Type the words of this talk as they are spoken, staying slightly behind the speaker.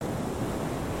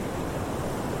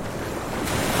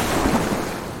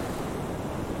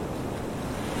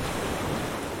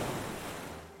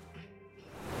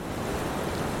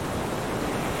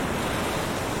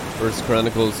First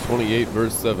Chronicles 28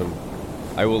 verse 7.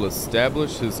 I will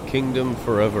establish his kingdom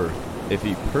forever, if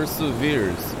he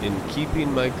perseveres in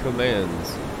keeping my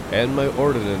commands and my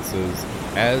ordinances,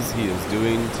 as he is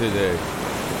doing today.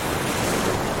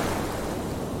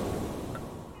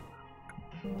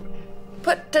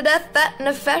 Put to death that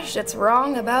nefesh that's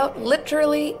wrong about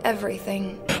literally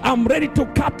everything. I'm ready to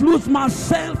cut loose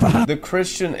myself. The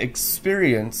Christian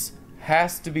experience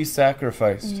has to be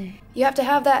sacrificed. You have to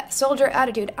have that soldier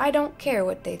attitude. I don't care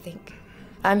what they think.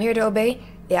 I'm here to obey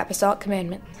the apostolic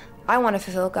commandment. I want to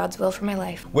fulfill God's will for my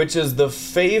life. Which is the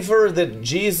favor that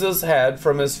Jesus had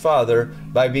from his Father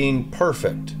by being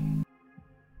perfect.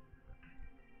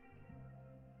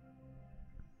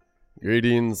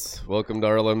 Greetings. Welcome to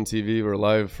RLM TV. We're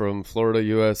live from Florida,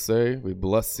 USA. We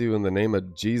bless you in the name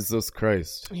of Jesus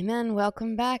Christ. Amen.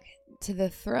 Welcome back to the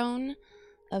throne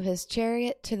of his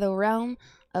chariot, to the realm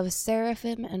of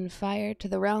seraphim and fire, to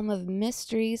the realm of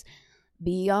mysteries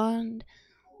beyond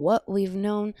what we've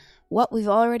known, what we've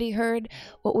already heard,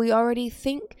 what we already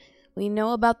think we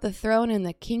know about the throne and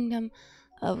the kingdom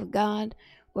of God.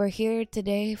 We're here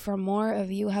today for more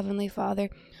of you, Heavenly Father,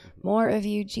 more of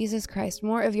you, Jesus Christ,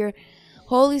 more of your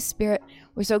Holy Spirit.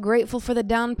 We're so grateful for the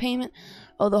down payment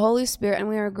of the Holy Spirit, and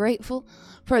we are grateful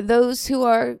for those who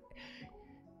are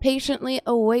patiently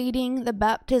awaiting the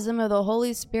baptism of the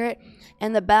Holy Spirit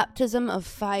and the baptism of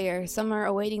fire. Some are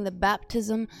awaiting the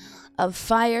baptism of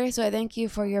fire, so I thank you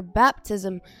for your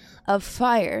baptism of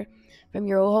fire from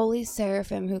your holy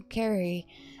seraphim who carry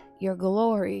your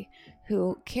glory,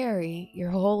 who carry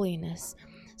your holiness.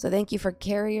 So thank you for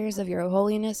carriers of your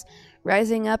holiness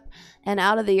rising up and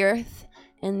out of the earth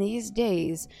in these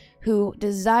days who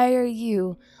desire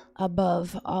you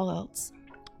above all else.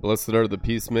 Blessed are the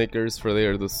peacemakers, for they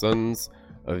are the sons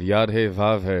of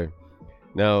Yad-Heh-Vav-Heh.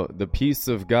 Now, the peace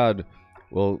of God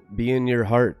will be in your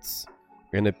hearts,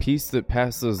 and a peace that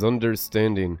passes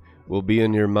understanding will be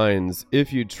in your minds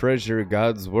if you treasure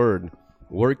God's word,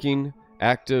 working,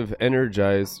 active,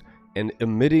 energized, and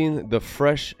emitting the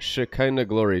fresh Shekinah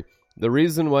glory. The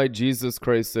reason why Jesus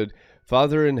Christ said,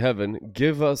 Father in heaven,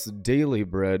 give us daily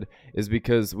bread, is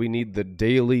because we need the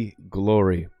daily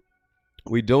glory.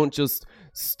 We don't just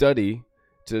study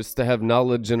just to have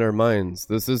knowledge in our minds.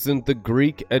 This isn't the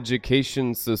Greek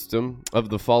education system of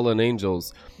the fallen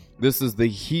angels. This is the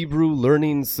Hebrew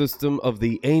learning system of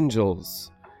the angels.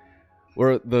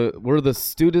 We're the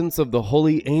students of the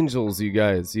holy angels, you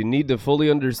guys. You need to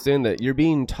fully understand that you're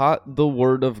being taught the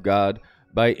word of God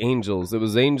by angels. It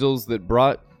was angels that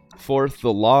brought forth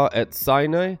the law at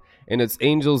Sinai, and it's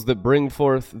angels that bring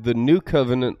forth the new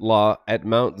covenant law at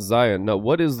Mount Zion. Now,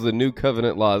 what is the new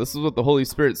covenant law? This is what the Holy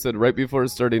Spirit said right before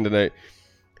starting tonight.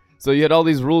 So you had all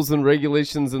these rules and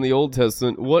regulations in the Old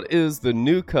Testament. What is the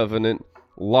new covenant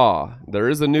law? There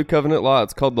is a new covenant law.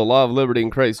 It's called the law of liberty in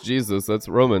Christ Jesus. That's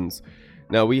Romans.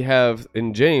 Now we have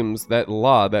in James that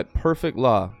law, that perfect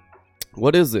law.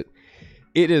 What is it?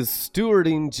 It is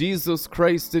stewarding Jesus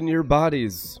Christ in your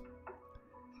bodies.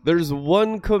 There's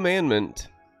one commandment,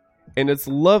 and it's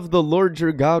love the Lord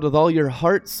your God with all your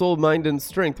heart, soul, mind, and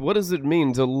strength. What does it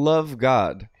mean to love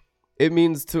God? It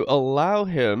means to allow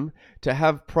him to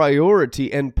have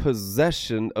priority and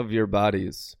possession of your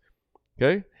bodies.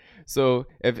 Okay? So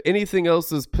if anything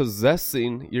else is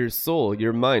possessing your soul,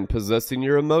 your mind, possessing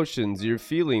your emotions, your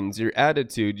feelings, your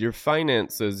attitude, your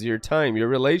finances, your time, your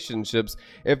relationships,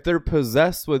 if they're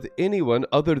possessed with anyone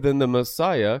other than the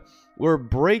Messiah, we're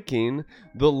breaking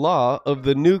the law of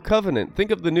the new covenant. Think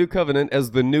of the new covenant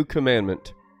as the new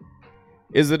commandment.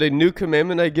 Is it a new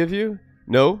commandment I give you?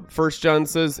 No. 1 John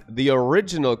says the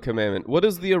original commandment. What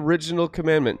is the original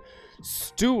commandment?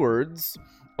 Stewards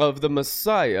of the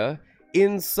Messiah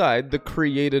inside the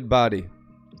created body.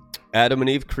 Adam and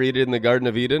Eve created in the Garden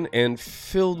of Eden and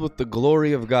filled with the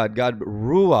glory of God. God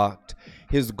ruached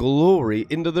his glory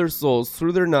into their souls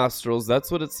through their nostrils. That's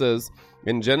what it says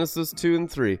in Genesis 2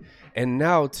 and 3. And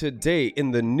now today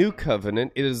in the new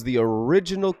covenant, it is the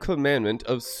original commandment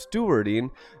of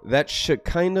stewarding that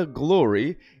Shekinah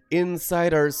glory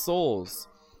inside our souls.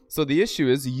 So the issue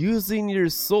is using your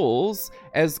souls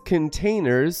as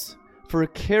containers for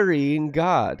carrying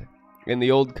God. In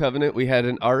the old covenant, we had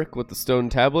an ark with the stone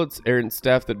tablets, Aaron's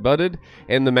staff that budded,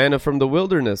 and the manna from the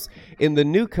wilderness. In the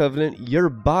new covenant, your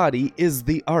body is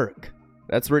the ark.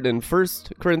 That's written in 1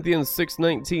 Corinthians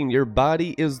 6:19. Your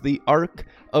body is the ark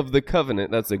of the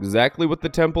covenant. That's exactly what the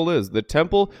temple is. The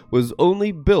temple was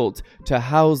only built to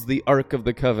house the ark of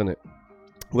the covenant.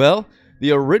 Well,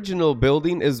 the original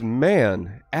building is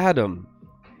man, Adam.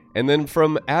 And then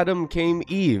from Adam came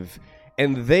Eve.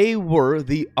 and they were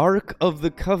the Ark of the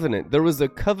Covenant. There was a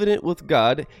covenant with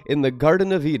God in the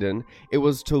Garden of Eden. It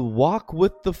was to walk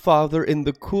with the Father in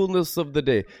the coolness of the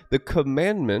day. The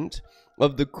commandment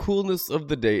of the coolness of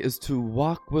the day is to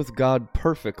walk with God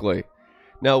perfectly.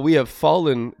 Now, we have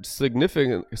fallen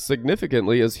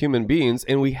significantly as human beings,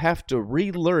 and we have to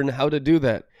relearn how to do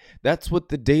that. That's what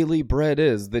the daily bread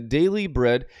is. The daily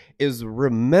bread is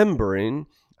remembering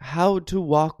how to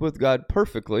walk with God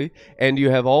perfectly, and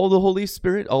you have all the Holy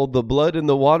Spirit, all the blood and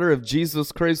the water of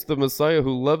Jesus Christ the Messiah,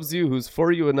 who loves you, who's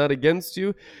for you and not against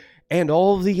you, and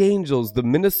all the angels, the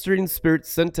ministering spirits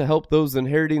sent to help those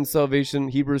inheriting salvation,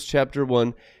 Hebrews chapter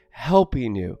 1,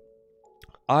 helping you.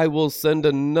 I will send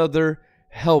another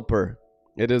helper,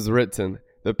 it is written,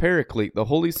 the Paraclete, the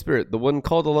Holy Spirit, the one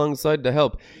called alongside to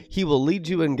help. He will lead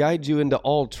you and guide you into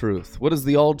all truth. What is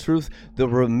the all truth? The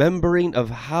remembering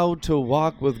of how to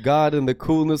walk with God in the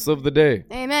coolness of the day.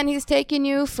 Amen. He's taking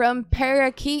you from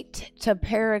parakeet to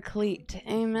paraclete.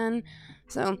 Amen.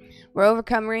 So we're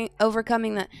overcoming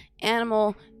the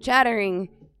animal chattering,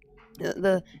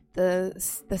 the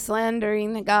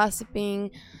slandering, the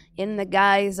gossiping in the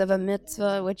guise of a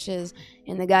mitzvah, which is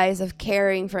in the guise of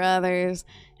caring for others,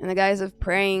 in the guise of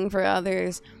praying for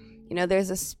others. You know,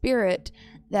 there's a spirit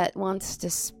that wants to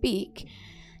speak,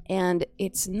 and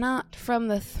it's not from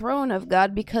the throne of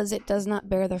God because it does not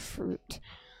bear the fruit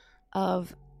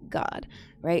of God,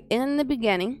 right? In a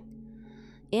beginning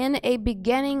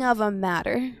of a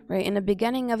matter,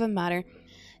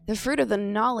 the fruit of the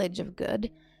knowledge of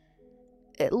good,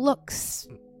 it looks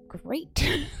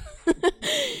great.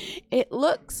 It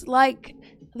looks like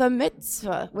the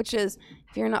mitzvah, which is,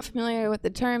 if you're not familiar with the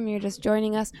term, you're just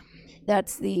joining us,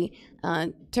 that's the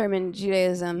term in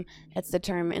Judaism, that's the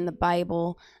term in the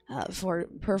Bible for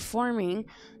performing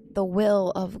the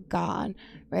will of God,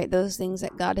 right? Those things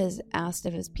that God has asked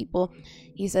of his people.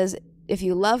 He says, if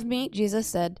you love me, Jesus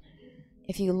said,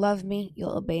 if you love me,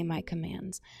 you'll obey my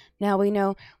commands. Now we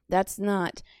know that's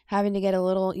not having to get a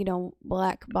little,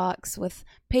 black box with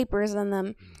papers on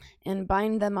them and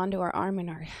bind them onto our arm and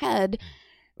our head,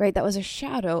 right? That was a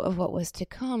shadow of what was to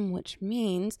come, which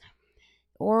means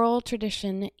oral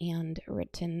tradition and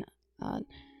written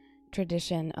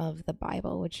tradition of the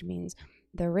Bible, which means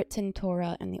the written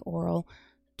Torah and the oral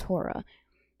Torah,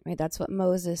 right? That's what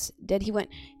Moses did. He went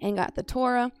and got the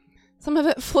Torah. Some of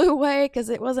it flew away because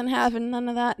it wasn't having none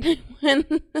of that when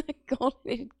the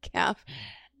golden calf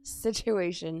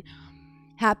situation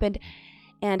happened.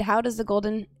 And how does the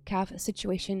golden calf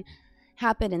situation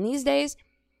happen in these days?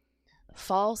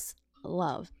 False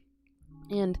love.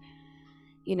 And,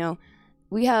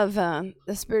 we have the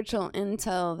spiritual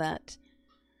intel that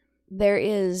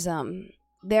there's been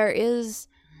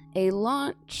a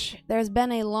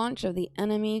launch of the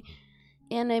enemy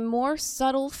in a more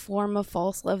subtle form of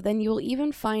false love than you'll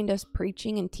even find us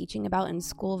preaching and teaching about in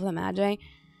School of the Magi.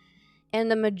 And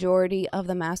the majority of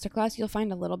the masterclass, you'll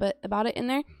find a little bit about it in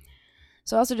there.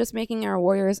 So also just making our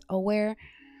warriors aware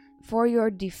for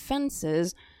your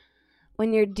defenses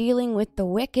when you're dealing with the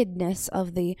wickedness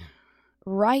of the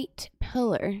right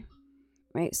pillar,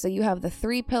 right? So you have the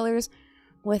 3 pillars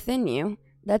within you.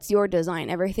 That's your design.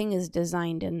 Everything is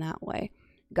designed in that way.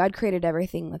 God created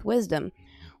everything with wisdom.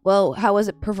 Well, how was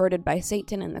it perverted by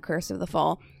Satan in the curse of the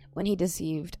fall when he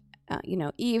deceived,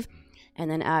 Eve, and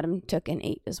then Adam took and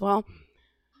ate as well?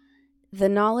 The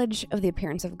knowledge of the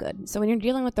appearance of good. So when you're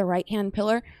dealing with the right-hand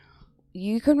pillar,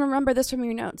 you can remember this from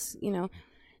your notes.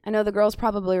 I know the girls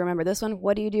probably remember this one.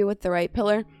 What do you do with the right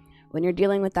pillar when you're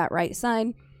dealing with that right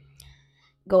side?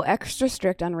 Go extra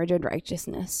strict on rigid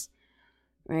righteousness,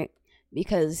 right?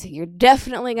 Because you're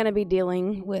definitely going to be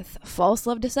dealing with false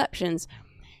love deceptions.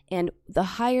 And the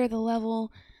higher the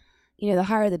level, the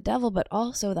higher the devil, but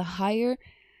also the higher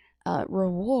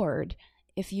reward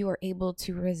if you are able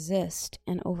to resist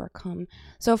and overcome.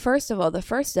 So first of all, the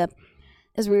first step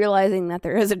is realizing that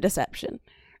there is a deception,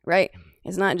 right?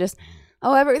 It's not just,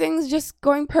 everything's just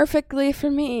going perfectly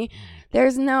for me.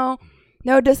 There's no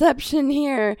deception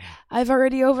here. I've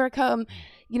already overcome.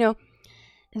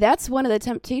 That's one of the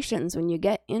temptations when you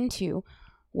get into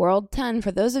World 10.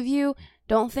 For those of you,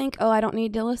 don't think, I don't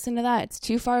need to listen to that. It's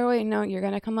too far away. No, you're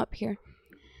going to come up here.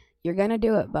 You're going to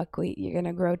do it, buckwheat. You're going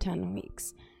to grow 10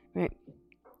 weeks, right?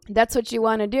 That's what you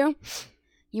want to do.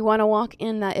 You want to walk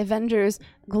in that Avengers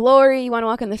glory. You want to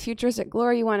walk in the futuristic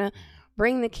glory. You want to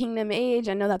bring the kingdom age.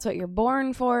 I know that's what you're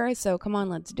born for. So come on,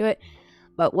 let's do it.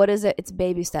 But what is it? It's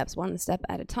baby steps, one step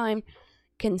at a time.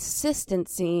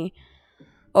 Consistency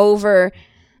over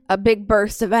a big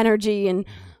burst of energy and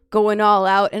going all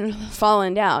out and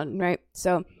falling down, right?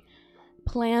 So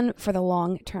plan for the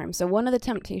long term. So one of the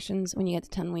temptations when you get to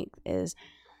 10 weeks is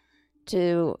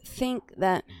to think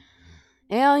that,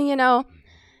 well,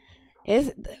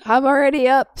 I'm already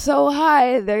up so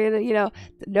high. There,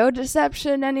 no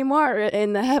deception anymore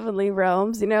in the heavenly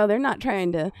realms. They're not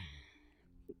trying to.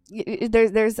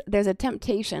 There's a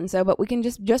temptation. So, but we can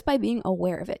just by being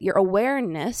aware of it, your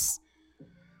awareness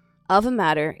of a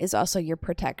matter is also your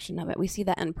protection of it. We see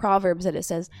that in Proverbs that it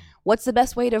says, "What's the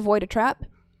best way to avoid a trap?"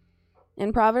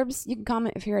 In Proverbs, you can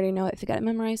comment if you already know it, if you got it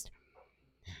memorized.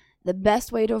 The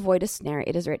best way to avoid a snare,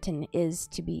 it is written, is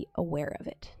to be aware of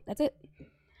it. That's it.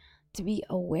 To be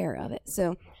aware of it.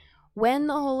 So when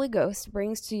the Holy Ghost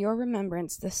brings to your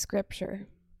remembrance the scripture,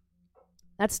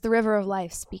 that's the river of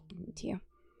life speaking to you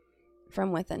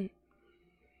from within.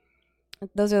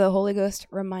 Those are the Holy Ghost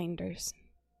reminders.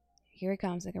 Here it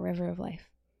comes like a river of life.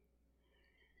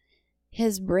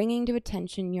 His bringing to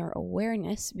attention your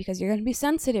awareness, because you're going to be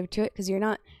sensitive to it, because you're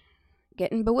not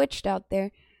getting bewitched out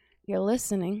there. You're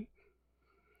listening.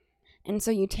 And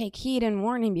so you take heed and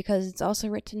warning, because it's also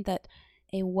written that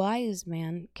a wise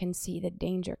man can see the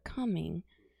danger coming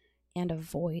and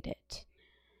avoid it.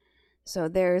 So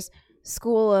there's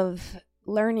school of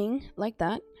learning like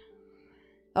that.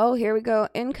 Oh, here we go.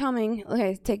 Incoming.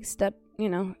 Okay, take a step,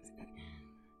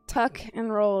 tuck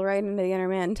and roll right into the inner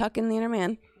man. Tuck in the inner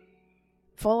man.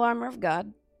 Full armor of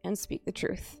God and speak the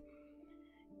truth.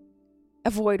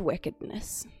 Avoid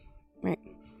wickedness. Right.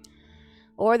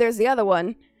 Or there's the other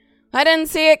one. I didn't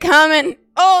see it coming.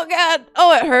 Oh, God.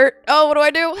 Oh, it hurt. Oh, what do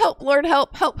I do? Help, Lord,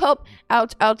 help, help, help.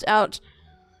 Ouch, ouch, ouch.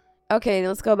 Okay,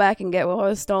 let's go back and get what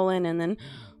was stolen. And then,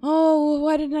 oh,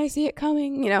 why didn't I see it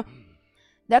coming?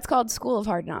 That's called School of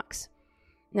Hard Knocks.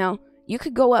 Now, you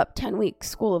could go up 10 weeks,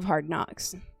 School of Hard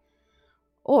Knocks.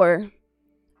 Or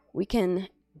we can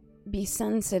be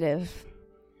sensitive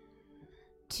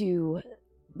to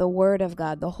the Word of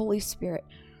God, the Holy Spirit,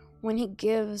 when He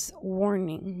gives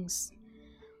warnings.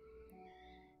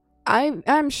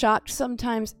 I'm shocked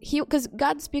sometimes. Because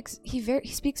God speaks, He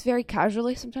speaks very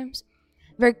casually sometimes,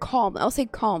 very calm. I'll say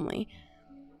calmly.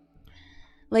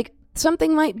 Like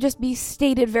something might just be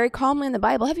stated very calmly in the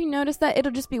Bible. Have you noticed that?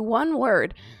 It'll just be one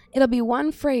word. It'll be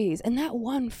one phrase, and that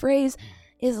one phrase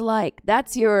is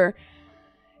that's your,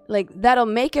 that'll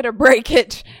make it or break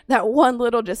it. That one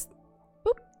little just,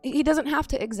 boop. He doesn't have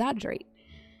to exaggerate.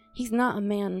 He's not a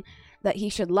man that he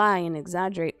should lie and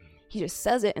exaggerate. He just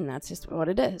says it, and that's just what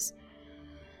it is.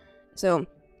 So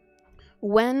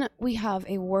when we have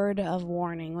a word of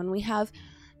warning, when we have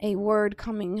a word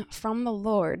coming from the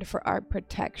Lord for our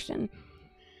protection,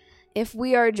 if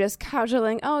we are just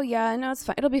casualing, oh yeah, no, it's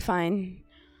fine. It'll be fine.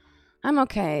 I'm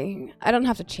okay. I don't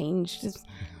have to change.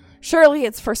 Surely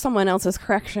it's for someone else's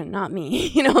correction, not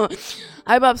me.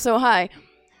 I'm up so high.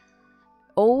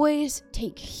 Always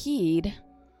take heed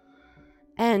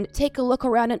and take a look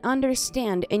around and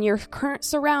understand in your current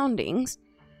surroundings,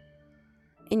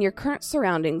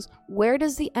 where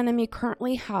does the enemy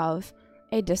currently have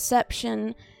a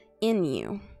deception in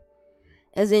you?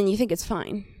 As in, you think it's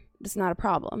fine. It's not a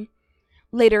problem.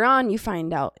 Later on, you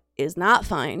find out it's not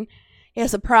fine.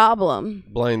 It's a problem.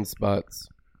 Blind spots.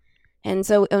 And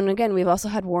so, and again, we've also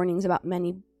had warnings about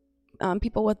many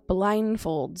people with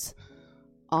blindfolds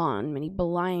on, many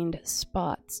blind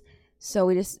spots. So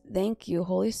we just thank you,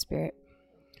 Holy Spirit,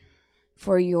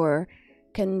 for your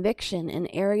conviction in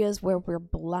areas where we're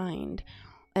blind,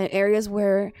 areas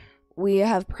where we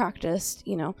have practiced,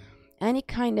 any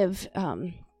kind of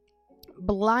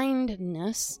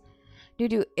blindness due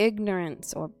to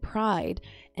ignorance or pride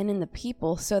and in the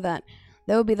people, so that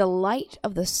there will be the light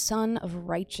of the Sun of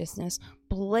Righteousness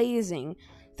blazing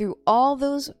through all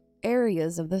those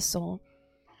areas of the soul,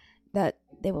 that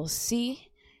they will see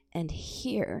and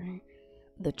hear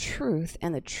the truth,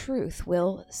 and the truth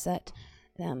will set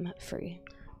them free.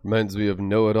 Reminds me of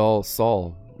Know-It-All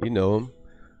Saul. You know him.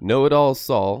 Know-It-All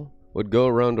Saul would go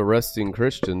around arresting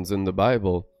Christians in the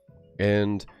Bible,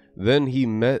 and then he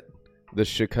met the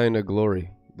Shekinah glory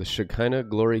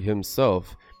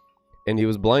himself, and he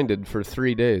was blinded for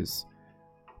 3 days.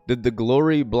 Did the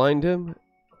glory blind him?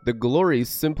 The glory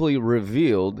simply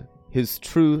revealed his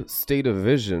true state of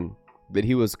vision, that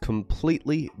he was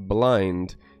completely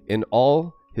blind in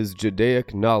all his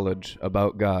Judaic knowledge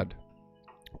about God.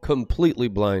 Completely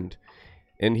blind.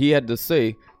 And he had to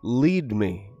say, lead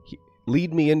me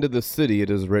into the city, it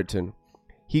is written.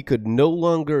 He could no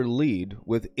longer lead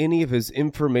with any of his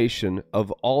information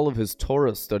of all of his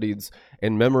Torah studies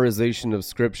and memorization of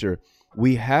Scripture.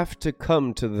 We have to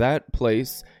come to that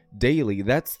place daily.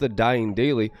 That's the dying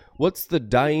daily. What's the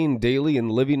dying daily in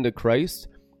living to Christ?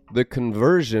 The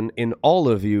conversion in all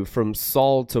of you from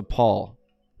Saul to Paul.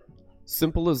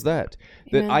 Simple as that.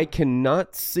 That Amen. I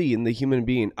cannot see in the human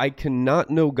being. I cannot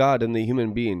know God in the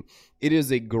human being. It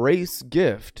is a grace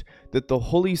gift that the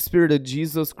Holy Spirit of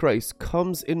Jesus Christ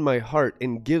comes in my heart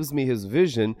and gives me his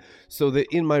vision so that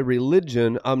in my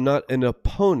religion, I'm not an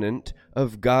opponent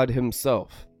of God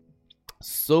himself.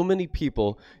 So many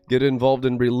people get involved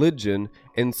in religion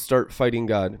and start fighting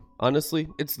God. Honestly,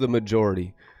 it's the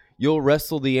majority. You'll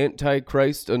wrestle the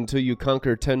Antichrist until you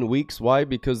conquer 10 weeks. Why?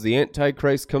 Because the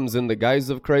Antichrist comes in the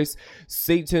guise of Christ.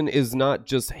 Satan is not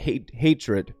just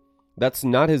hatred. That's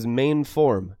not his main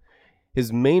form.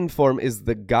 His main form is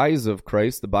the guise of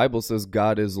Christ. The Bible says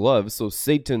God is love. So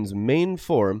Satan's main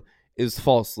form is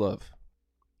false love,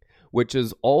 which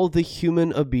is all the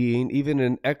human a being, even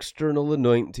an external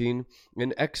anointing,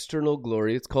 an external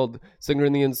glory. It's called 2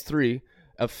 Corinthians 3,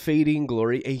 a fading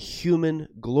glory, a human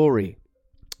glory.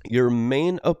 Your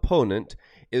main opponent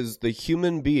is the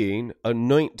human being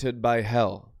anointed by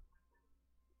hell.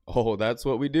 Oh, that's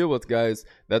what we deal with, guys.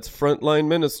 That's frontline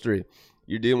ministry.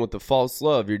 You're dealing with the false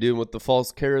love. You're dealing with the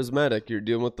false charismatic. You're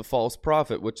dealing with the false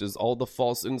prophet, which is all the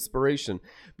false inspiration.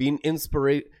 Being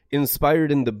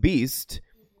inspired in the beast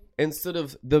instead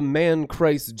of the man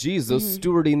Christ Jesus,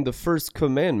 stewarding the first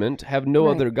commandment, have no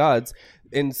other gods,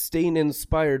 and staying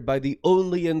inspired by the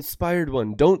only inspired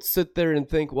one. Don't sit there and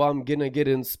think, well, I'm going to get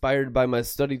inspired by my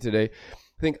study today.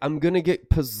 Think, I'm going to get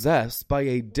possessed by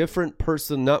a different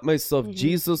person, not myself.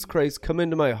 Jesus Christ, come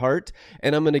into my heart,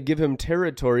 and I'm going to give him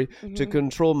territory to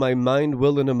control my mind,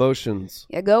 will, and emotions.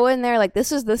 Yeah, go in there like,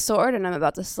 this is the sword, and I'm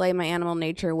about to slay my animal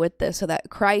nature with this so that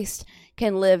Christ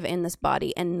can live in this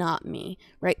body and not me,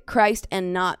 right? Christ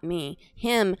and not me.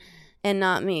 Him and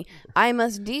not me. I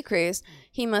must decrease.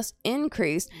 He must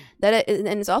increase.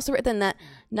 And it's also written that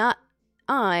not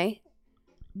I,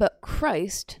 but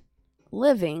Christ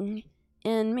living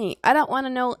in me. I don't want to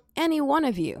know any one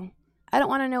of you. I don't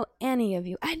want to know any of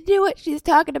you. I knew it. She's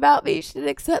talking about me. She didn't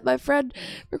accept my friend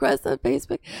request on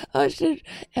Facebook. Oh,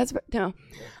 no.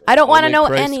 I don't want to know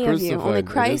Christ any of you. crucified. Only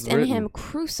Christ and written. him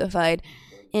crucified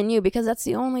in you, because that's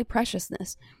the only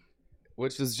preciousness.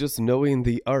 Which is just knowing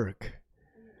the ark.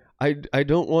 I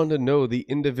don't want to know the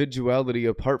individuality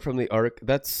apart from the ark.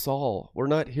 That's Saul. We're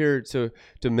not here to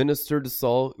minister to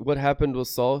Saul. What happened with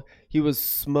Saul? He was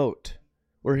smote.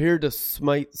 We're here to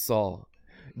smite Saul.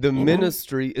 The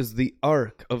ministry is the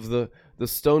ark of the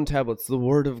stone tablets, the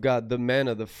word of God, the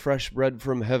manna, the fresh bread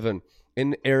from heaven,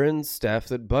 and Aaron's staff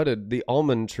that budded, the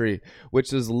almond tree,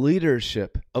 which is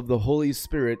leadership of the Holy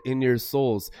Spirit in your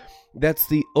souls. That's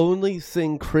the only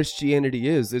thing Christianity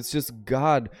is. It's just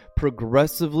God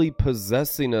progressively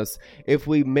possessing us. If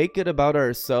we make it about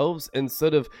ourselves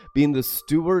instead of being the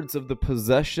stewards of the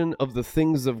possession of the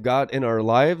things of God in our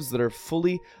lives that are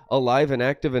fully alive and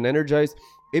active and energized,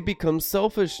 it becomes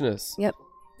selfishness. Yep.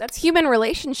 That's human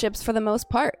relationships for the most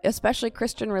part, especially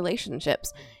Christian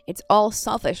relationships. It's all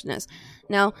selfishness.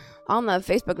 Now, on the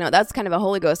Facebook note, that's kind of a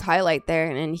Holy Ghost highlight there,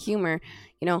 and in humor,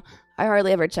 I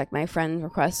hardly ever check my friend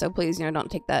requests, so please,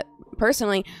 don't take that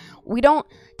personally.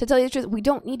 To tell you the truth, we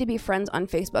don't need to be friends on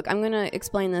Facebook. I'm going to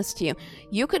explain this to you.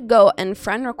 You could go and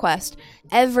friend request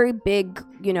every big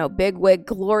wig,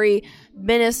 glory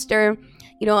minister,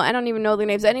 I don't even know their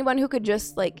names, anyone who could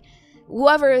just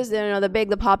whoever is,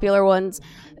 the popular ones.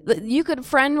 You could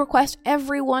friend request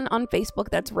everyone on Facebook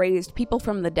that's raised people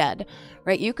from the dead,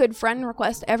 right? You could friend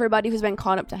request everybody who's been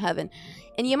caught up to heaven.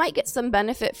 And you might get some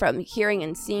benefit from hearing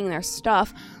and seeing their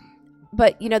stuff.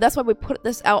 But, that's why we put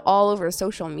this out all over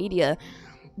social media,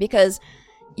 because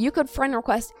you could friend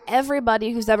request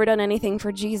everybody who's ever done anything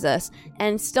for Jesus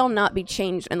and still not be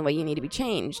changed in the way you need to be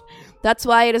changed. That's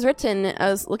why it is written, I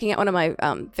was looking at one of my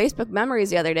Facebook memories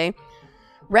the other day,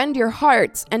 rend your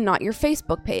hearts and not your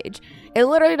Facebook page. It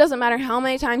literally doesn't matter how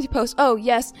many times you post, oh,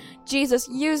 yes, Jesus,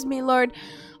 use me, Lord.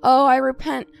 Oh, I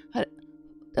repent.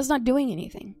 That's not doing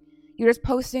anything. You're just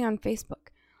posting on Facebook.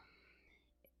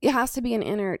 It has to be an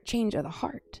inner change of the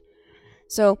heart.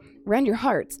 So rend your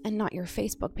hearts and not your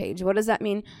Facebook page. What does that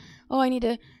mean? Oh, I need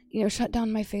to, shut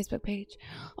down my Facebook page.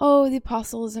 Oh, the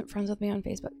apostle isn't friends with me on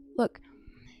Facebook. Look,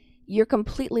 you're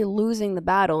completely losing the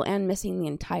battle and missing the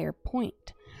entire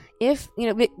point. If,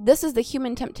 this is the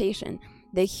human temptation,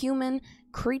 the human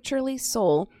creaturely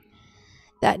soul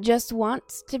that just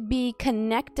wants to be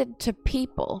connected to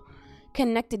people,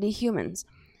 connected to humans,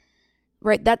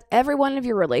 right? That every one of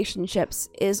your relationships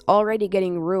is already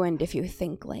getting ruined if you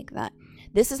think like that.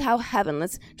 This is how heaven,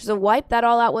 let's just wipe that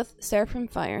all out with seraphim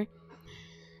fire.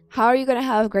 How are you going to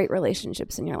have great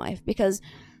relationships in your life? Because,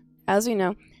 as we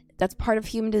know, that's part of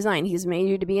human design. He's made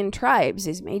you to be in tribes.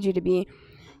 He's made you to be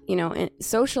in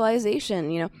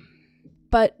socialization,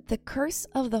 but the curse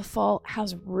of the fall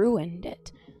has ruined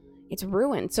it. it's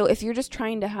ruined. So if you're just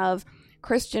trying to have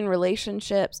Christian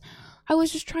relationships, I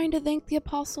was just trying to thank the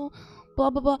apostle,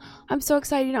 blah, blah, blah. I'm so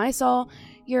excited. I saw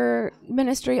your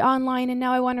ministry online and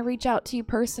now I want to reach out to you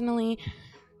personally.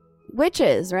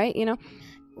 Witches, right?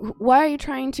 Why are you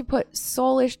trying to put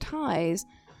soulish ties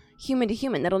human to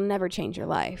human? That'll never change your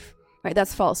life, right?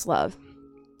 That's false love.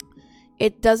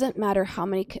 It doesn't matter how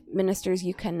many ministers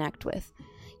you connect with.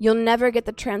 You'll never get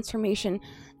the transformation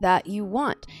that you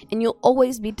want. And you'll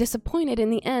always be disappointed in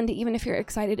the end, even if you're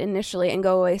excited initially and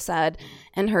go away sad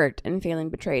and hurt and feeling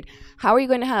betrayed. How are you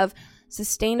going to have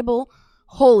sustainable,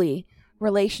 holy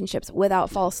relationships without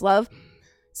false love?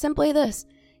 Simply this.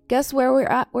 Guess where we're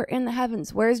at? We're in the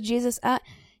heavens. Where's Jesus at?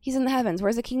 He's in the heavens.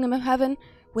 Where's the kingdom of heaven?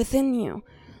 Within you.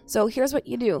 So here's what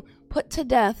you do. Put to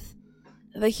death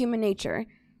the human nature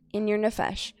in your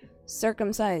nefesh.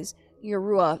 Circumcise your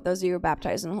ruah, those of you who are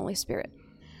baptized in the Holy Spirit.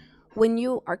 When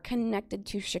you are connected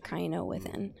to Shekinah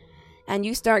within and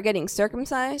you start getting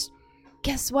circumcised,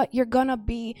 guess what? You're gonna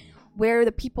be where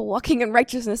the people walking in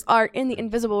righteousness are in the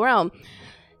invisible realm.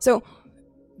 So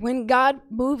when God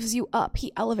moves you up,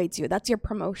 he elevates you. That's your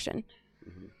promotion.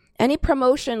 Any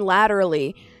promotion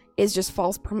laterally is just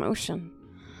false promotion.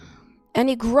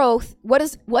 Any growth, what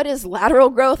is lateral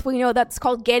growth? We know that's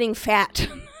called getting fat.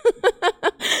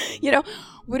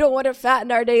 We don't want to fatten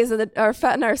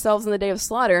fatten ourselves in the day of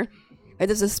slaughter. Right?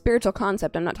 This is a spiritual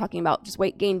concept. I'm not talking about just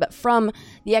weight gain, but from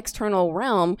the external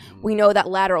realm, we know that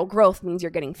lateral growth means you're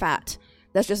getting fat.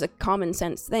 That's just a common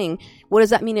sense thing. What does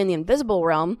that mean in the invisible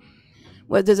realm?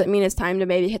 What does it mean? It's time to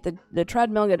maybe hit the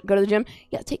treadmill, go to the gym?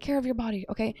 Yeah, take care of your body,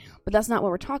 okay? But that's not what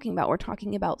we're talking about. We're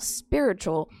talking about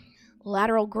spiritual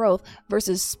lateral growth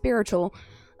versus spiritual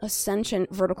ascension,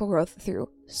 vertical growth through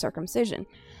circumcision.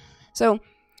 So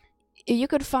if you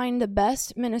could find the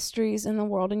best ministries in the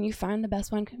world and you find the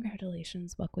best one,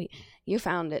 congratulations, Buckwheat. You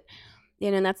found it.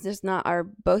 And that's just not our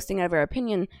boasting out of our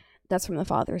opinion. That's from the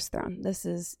Father's throne. This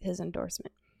is his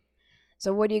endorsement.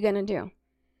 So what are you going to do?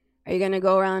 Are you going to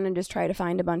go around and just try to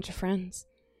find a bunch of friends?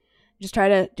 Just try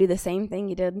to do the same thing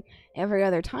you did every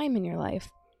other time in your life?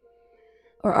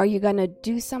 Or are you going to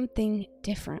do something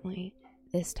differently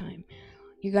this time?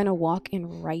 You're going to walk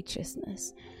in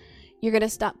righteousness. You're going to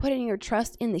stop putting your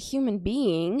trust in the human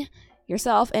being,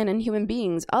 yourself, and in human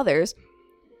beings, others,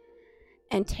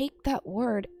 and take that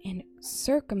word and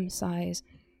circumcise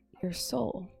your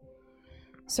soul.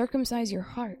 Circumcise your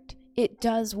heart. It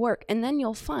does work. And then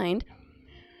you'll find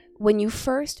when you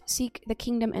first seek the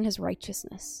kingdom and his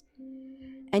righteousness,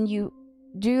 and you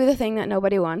do the thing that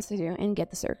nobody wants to do and get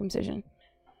the circumcision,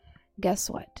 guess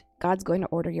what? God's going to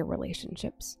order your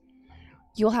relationships.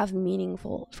 You'll have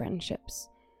meaningful friendships.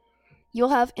 You'll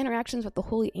have interactions with the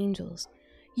holy angels.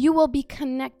 You will be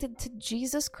connected to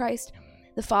Jesus Christ,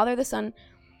 the Father, the Son,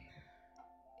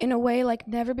 in a way like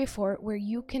never before, where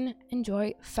you can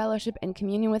enjoy fellowship and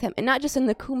communion with him. And not just in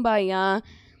the kumbaya,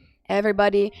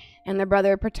 everybody and their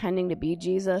brother pretending to be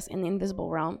Jesus in the invisible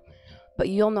realm, but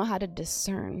you'll know how to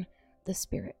discern the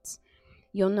spirits.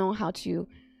 You'll know how to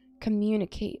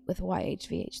communicate with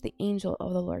YHVH, the angel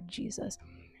of the Lord Jesus.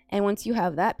 And once you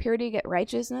have that purity, get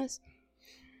righteousness,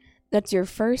 that's your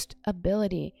first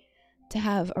ability to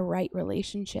have a right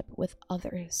relationship with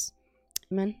others.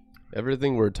 Amen.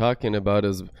 Everything we're talking about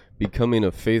is becoming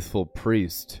a faithful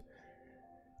priest.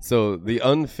 So the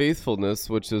unfaithfulness,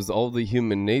 which is all the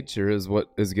human nature, is what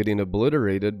is getting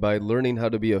obliterated by learning how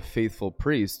to be a faithful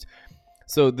priest.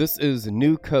 So this is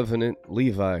New Covenant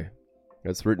Levi.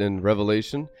 That's written in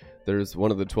Revelation. There's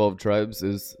one of the 12 tribes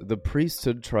is the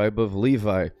priesthood tribe of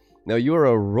Levi. Now you are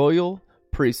a royal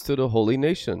priesthood, a holy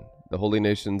nation. The holy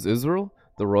nation's Israel.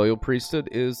 The royal priesthood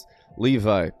is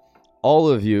Levi. All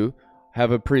of you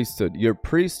have a priesthood. Your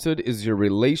priesthood is your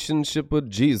relationship with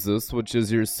Jesus, which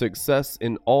is your success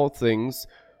in all things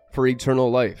for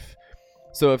eternal life.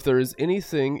 So if there is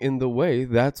anything in the way,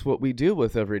 that's what we deal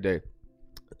with every day.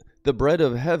 The bread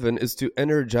of heaven is to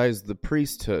energize the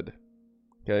priesthood.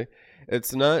 Okay?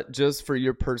 It's not just for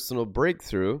your personal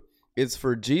breakthrough. It's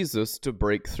for Jesus to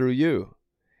break through you.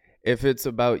 If it's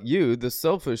about you, the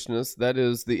selfishness, that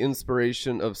is the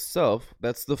inspiration of self,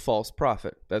 that's the false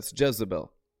prophet. That's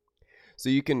Jezebel. So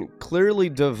you can clearly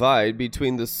divide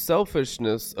between the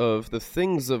selfishness of the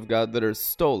things of God that are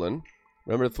stolen.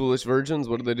 Remember the foolish virgins?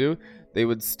 What do? They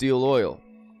would steal oil.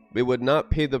 They would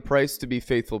not pay the price to be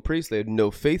faithful priests. They had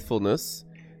no faithfulness.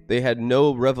 They had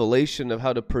no revelation of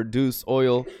how to produce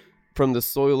oil from the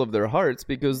soil of their hearts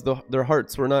because their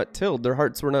hearts were not tilled. Their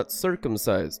hearts were not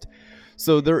circumcised.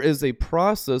 So there is a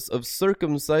process of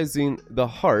circumcising the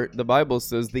heart. The Bible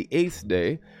says the 8th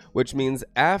day, which means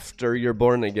after you're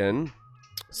born again.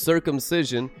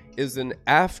 Circumcision is an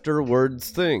afterwards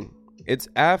thing. It's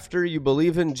after you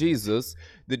believe in Jesus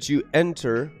that you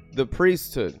enter the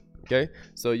priesthood. Okay,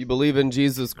 so you believe in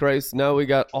Jesus Christ. Now we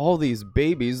got all these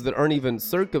babies that aren't even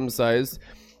circumcised,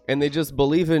 and they just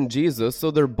believe in Jesus, so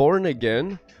they're born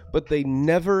again, but they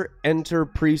never enter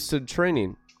priesthood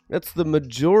training. That's the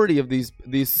majority of these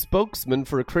spokesmen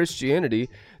for Christianity.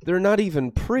 They're not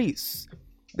even priests.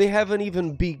 They haven't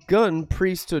even begun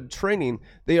priesthood training.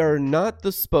 They are not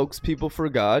the spokespeople for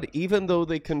God, even though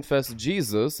they confess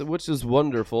Jesus, which is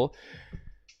wonderful.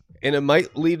 And it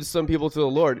might lead some people to the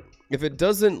Lord. If it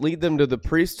doesn't lead them to the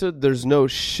priesthood, there's no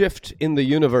shift in the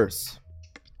universe.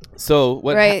 So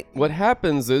what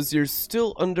happens is you're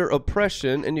still under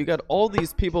oppression, and you got all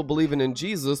these people believing in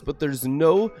Jesus, but there's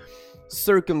no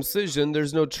circumcision,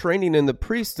 there's no training in the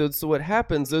priesthood. So what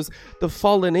happens is the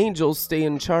fallen angels stay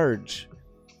in charge.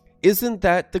 Isn't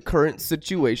that the current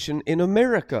situation in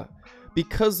America?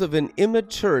 Because of an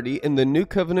immaturity in the new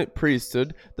covenant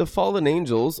priesthood, the fallen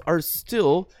angels are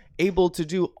still able to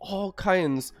do all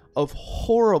kinds of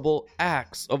horrible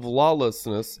acts of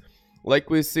lawlessness, like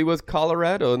we see with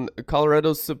Colorado and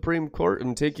Colorado's Supreme Court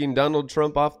and taking Donald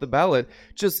Trump off the ballot.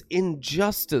 Just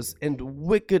injustice and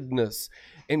wickedness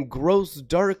and gross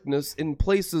darkness in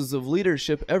places of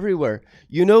leadership everywhere.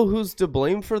 You know who's to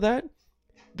blame for that?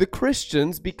 The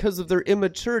Christians, because of their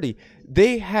immaturity.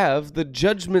 They have the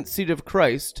judgment seat of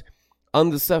Christ on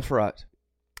the Sephiroth.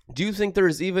 Do you think there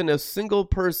is even a single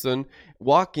person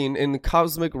walking in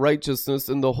cosmic righteousness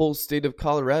in the whole state of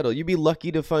Colorado? You'd be lucky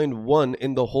to find one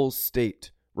in the whole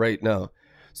state right now.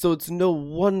 So it's no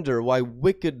wonder why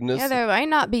wickedness... Yeah, there might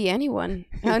not be anyone.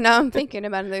 Now I'm thinking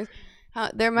about it.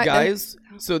 There might, guys,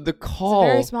 so the call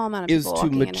very small amount of is to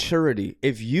maturity.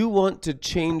 If you want to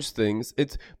change things,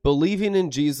 it's believing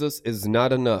in Jesus is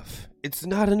not enough. It's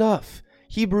not enough.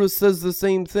 Hebrews says the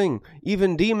same thing.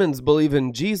 Even demons believe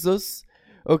in Jesus.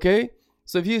 Okay?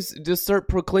 So if you just start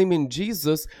proclaiming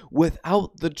Jesus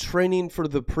without the training for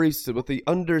the priesthood, with the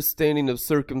understanding of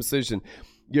circumcision,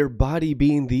 your body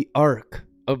being the ark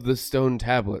of the stone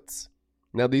tablets.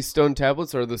 Now these stone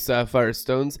tablets are the sapphire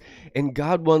stones, and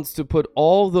God wants to put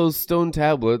all those stone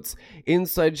tablets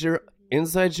inside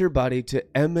your body to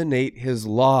emanate his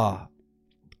law.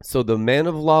 So the man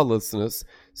of lawlessness,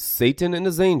 Satan and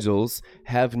his angels,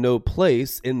 have no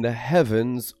place in the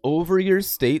heavens over your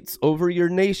states, over your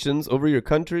nations, over your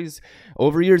countries,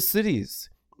 over your cities,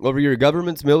 over your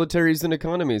governments, militaries, and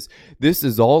economies. This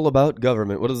is all about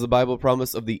government. What does the Bible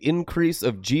promise? Of the increase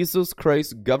of Jesus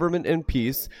Christ, government and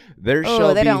peace, there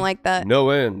shall be don't like that. no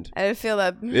end. I feel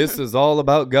that. This is all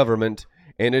about government.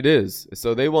 And it is.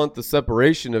 So they want the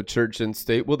separation of church and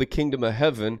state. Well, the kingdom of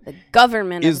heaven, the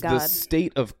government is of God. The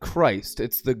state of Christ.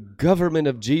 It's the government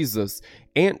of Jesus.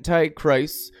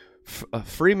 Antichrists,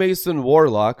 Freemason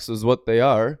warlocks is what they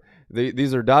are.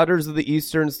 These are daughters of the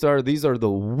Eastern Star. These are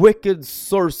the wicked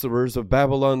sorcerers of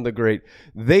Babylon the Great.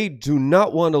 They do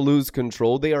not want to lose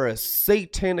control. They are a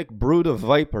satanic brood of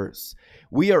vipers.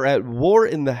 We are at war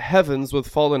in the heavens with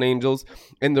fallen angels,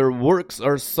 and their works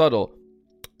are subtle.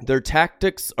 Their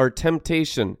tactics are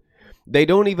temptation. They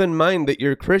don't even mind that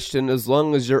you're Christian as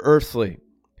long as you're earthly.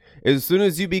 As soon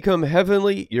as you become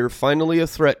heavenly, you're finally a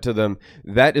threat to them.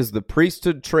 That is the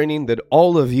priesthood training that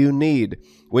all of you need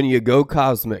when you go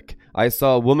cosmic. I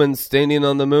saw a woman standing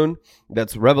on the moon.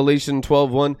 That's Revelation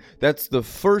 12:1. That's the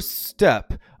first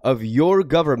step of your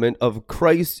government of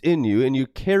Christ in you, and you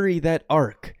carry that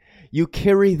ark. You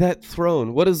carry that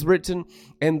throne. What is written?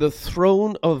 And the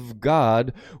throne of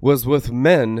God was with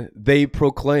men, they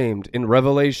proclaimed in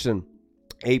Revelation.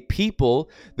 A people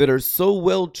that are so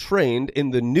well trained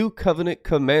in the new covenant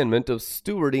commandment of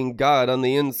stewarding God on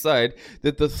the inside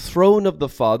that the throne of the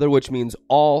Father, which means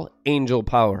all angel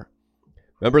power.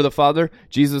 Remember the Father?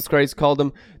 Jesus Christ called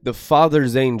them the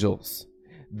Father's angels.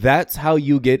 That's how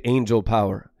you get angel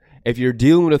power. If you're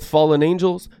dealing with fallen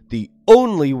angels, the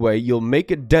only way you'll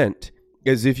make a dent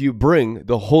is if you bring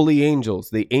the holy angels,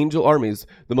 the angel armies.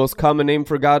 The most common name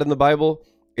for God in the Bible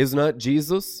is not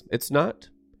Jesus. It's not.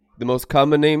 The most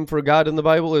common name for God in the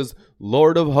Bible is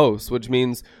Lord of Hosts, which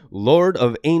means Lord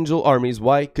of angel armies.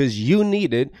 Why? Because you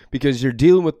need it, because you're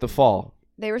dealing with the fall.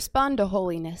 They respond to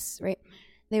holiness, right?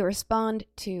 They respond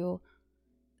to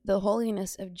the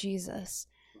holiness of Jesus.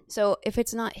 So if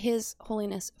it's not his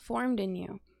holiness formed in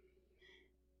you,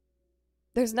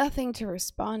 there's nothing to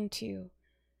respond to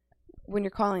when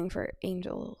you're calling for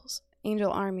angels, angel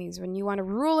armies, when you want to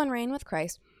rule and reign with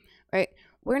Christ, right?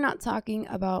 We're not talking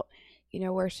about,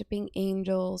 worshiping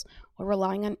angels or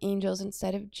relying on angels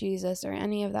instead of Jesus or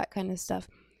any of that kind of stuff.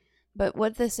 But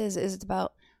what this is it's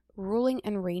about ruling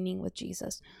and reigning with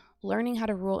Jesus, learning how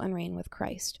to rule and reign with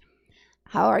Christ.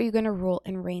 How are you going to rule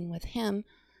and reign with him?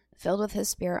 filled with his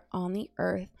Spirit on the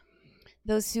earth.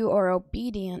 Those who are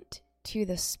obedient to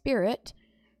the Spirit,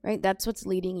 right? That's what's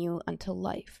leading you unto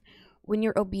life. When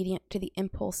you're obedient to the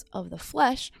impulse of the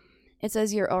flesh, it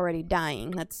says you're already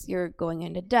dying. You're going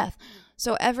into death.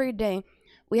 So every day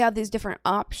we have these different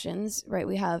options, right?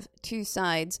 We have two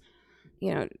sides,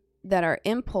 that are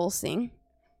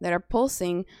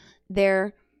pulsing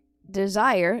their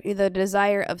desire, either the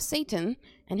desire of Satan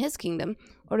and his kingdom,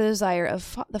 or the desire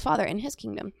of the Father and his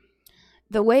kingdom.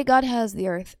 The way God has the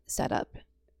earth set up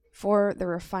for the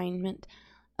refinement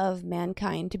of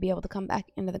mankind to be able to come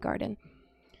back into the garden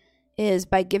is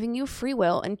by giving you free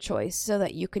will and choice so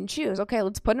that you can choose. Okay,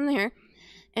 let's put them there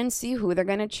and see who they're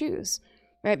going to choose,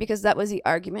 right? Because that was the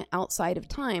argument outside of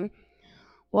time.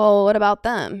 Well, what about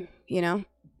them?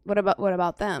 What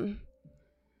about them?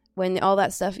 When all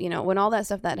that stuff,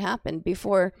 that happened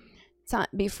before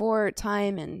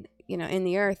time and, in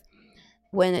the earth,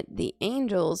 when the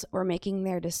angels were making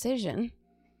their decision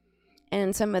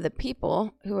and some of the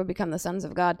people who would become the sons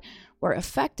of God were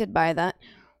affected by that.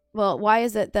 Well, why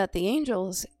is it that the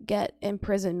angels get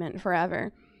imprisonment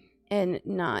forever and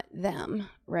not them,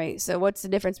 right? So what's the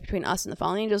difference between us and the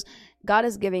fallen angels? God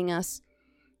is giving us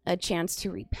a chance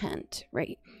to repent,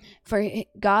 right? For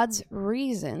God's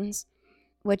reasons,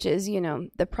 which is,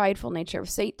 the prideful nature of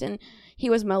Satan, he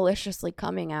was maliciously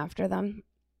coming after them,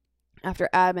 after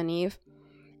Adam and Eve.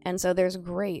 And so there's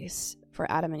grace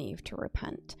for Adam and Eve to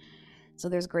repent. So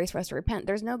there's grace for us to repent.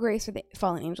 There's no grace for the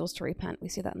fallen angels to repent. We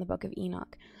see that in the book of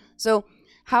Enoch. So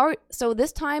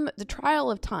this time, the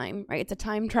trial of time, right? It's a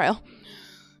time trial.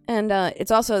 And it's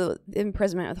also the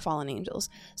imprisonment of the fallen angels.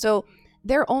 So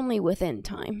they're only within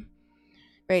time,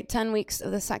 right? 10 weeks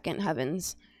of the second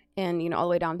heavens and, all the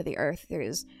way down to the earth.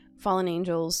 There's fallen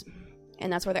angels,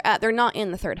 and that's where they're at. They're not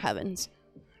in the third heavens.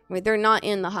 Right? They're not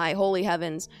in the high holy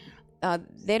heavens.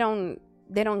 They don't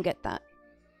get that.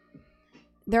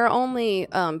 They're only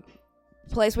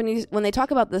place when they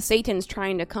talk about the Satan's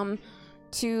trying to come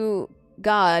to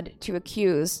God to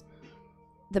accuse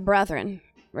the brethren,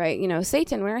 right?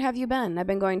 Satan, where have you been? I've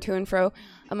been going to and fro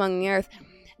among the earth.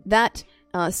 That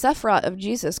Sephiroth of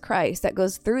Jesus Christ that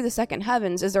goes through the second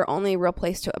heavens is their only real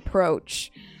place to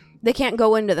approach. They can't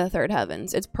go into the third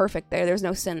heavens. It's perfect there. There's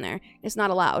no sin there. It's not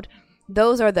allowed.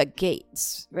 Those are the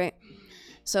gates, right?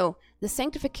 So the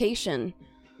sanctification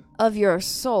of your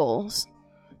souls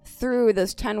through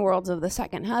those 10 worlds of the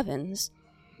second heavens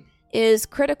is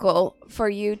critical for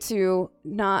you to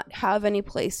not have any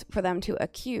place for them to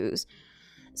accuse.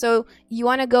 So you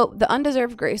want to go, the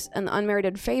undeserved grace and the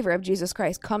unmerited favor of Jesus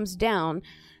Christ comes down,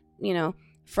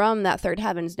 from that third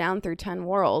heavens down through 10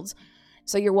 worlds.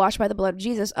 So you're washed by the blood of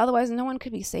Jesus. Otherwise, no one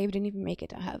could be saved and even make it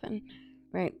to heaven,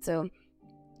 right? So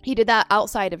he did that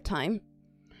outside of time.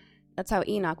 That's how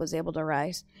Enoch was able to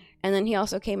rise. And then he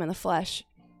also came in the flesh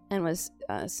and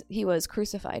he was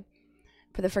crucified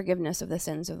for the forgiveness of the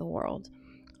sins of the world.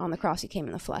 On the cross, he came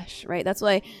in the flesh, right? That's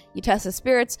why you test the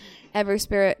spirits. Every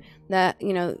spirit that,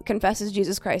 confesses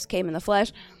Jesus Christ came in the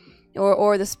flesh,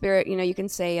 or the spirit, you can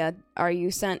say, are you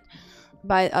sent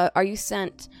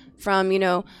from,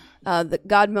 the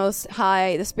God Most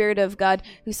High, the Spirit of God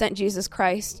who sent Jesus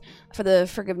Christ for the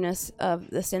forgiveness of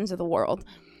the sins of the world.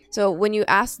 So when you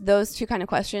ask those two kind of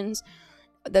questions,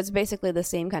 that's basically the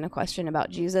same kind of question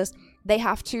about Jesus. They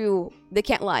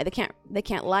can't lie. They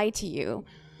can't lie to you.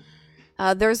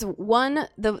 There's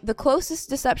the closest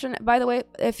deception, by the way,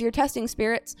 if you're testing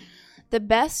spirits, the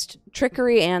best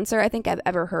trickery answer I think I've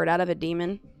ever heard out of a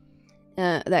demon,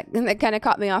 that kind of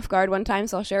caught me off guard one time,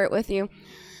 so I'll share it with you.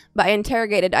 But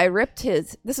I ripped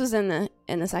this was in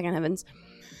the second heavens.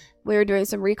 We were doing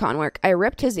some recon work. I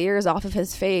ripped his ears off of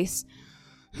his face.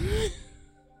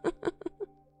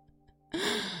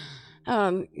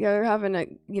 You're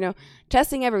having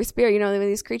testing every spirit, with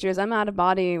these creatures. I'm out of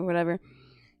body or whatever.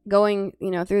 Going,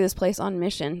 through this place on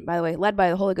mission, by the way, led by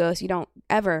the Holy Ghost. You don't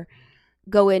ever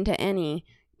go into any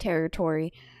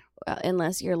territory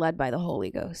unless you're led by the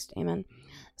Holy Ghost. Amen.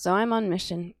 So I'm on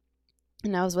mission,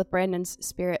 and I was with Brandon's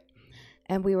spirit,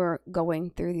 and we were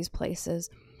going through these places,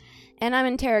 and I'm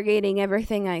interrogating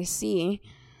everything I see.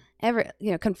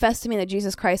 Confess to me that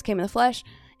Jesus Christ came in the flesh.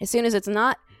 As soon as it's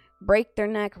not, break their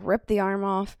neck, rip the arm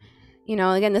off.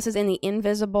 Again, this is in the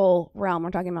invisible realm. We're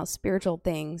talking about spiritual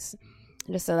things.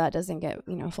 Just so that doesn't get,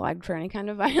 flagged for any kind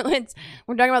of violence.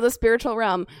 We're talking about the spiritual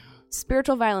realm.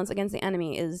 Spiritual violence against the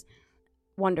enemy is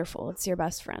wonderful. It's your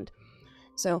best friend.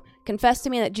 So confess to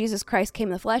me that Jesus Christ came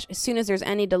in the flesh. As soon as there's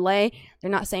any delay,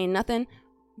 they're not saying nothing,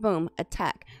 boom,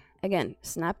 attack. Again,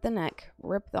 snap the neck,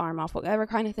 rip the arm off, whatever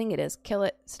kind of thing it is. Kill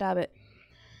it, stab it.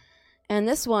 And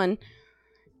this one,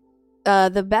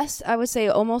 The best, I would say,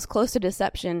 almost close to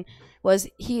deception, was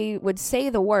he would say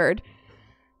the word,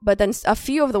 but then a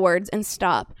few of the words and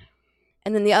stop.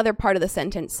 And then the other part of the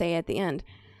sentence say at the end,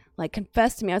 like,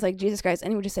 confess to me. I was like, Jesus Christ.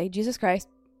 And he would just say, Jesus Christ,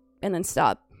 and then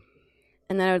stop.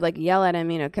 And then I would like yell at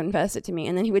him, confess it to me.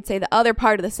 And then he would say the other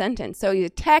part of the sentence. So he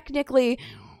technically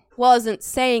wasn't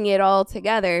saying it all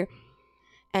together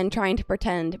and trying to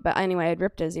pretend. But anyway, I'd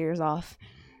ripped his ears off.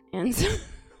 And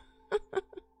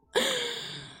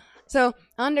so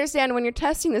understand, when you're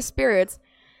testing the spirits,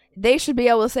 they should be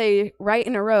able to say right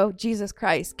in a row, Jesus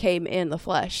Christ came in the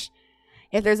flesh.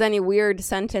 If there's any weird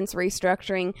sentence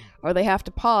restructuring or they have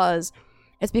to pause,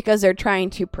 it's because they're trying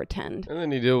to pretend. And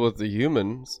then you deal with the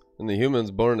humans, and the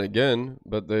humans born again,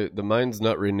 but the mind's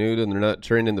not renewed, and they're not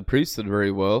trained in the priesthood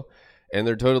very well, and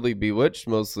they're totally bewitched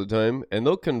most of the time, and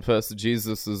they'll confess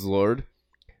Jesus is Lord,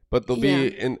 but they'll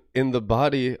be in the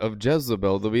body of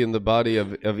Jezebel. They'll be in the body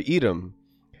of Edom.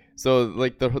 So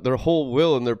like their whole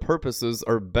will and their purposes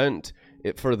are bent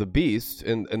for the beast,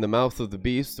 in the mouth of the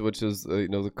beast, which is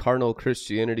the carnal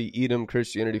Christianity, Edom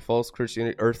Christianity, false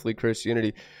Christianity, earthly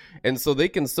Christianity. And so they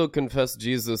can still confess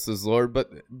Jesus as Lord, but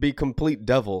be complete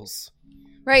devils.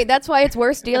 Right, that's why it's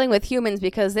worse dealing with humans,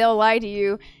 because they'll lie to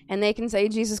you and they can say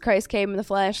Jesus Christ came in the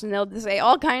flesh, and they'll say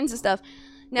all kinds of stuff.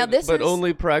 Now but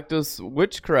only practice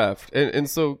witchcraft. And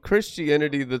so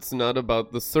Christianity that's not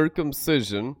about the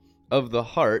circumcision of the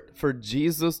heart for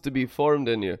Jesus to be formed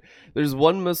in you. There's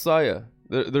one Messiah.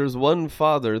 There's one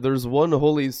Father. There's one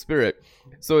Holy Spirit.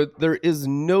 So there is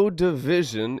no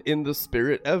division in the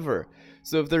Spirit ever.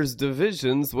 So if there's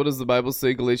divisions, what does the Bible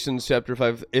say? Galatians chapter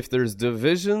 5. If there's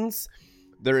divisions,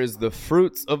 there is the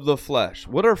fruits of the flesh.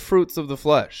 What are fruits of the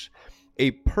flesh?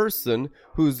 A person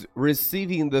who's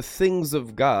receiving the things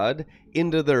of God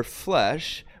into their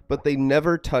flesh, but they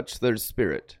never touch their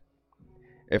spirit.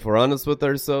 If we're honest with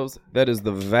ourselves, that is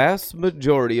the vast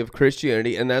majority of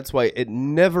Christianity, and that's why it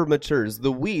never matures.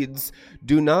 The weeds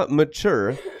do not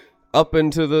mature up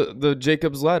into the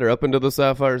Jacob's ladder, up into the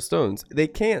sapphire stones. They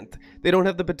can't. They don't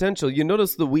have the potential. You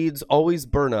notice the weeds always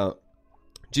burn out.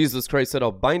 Jesus Christ said,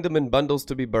 I'll bind them in bundles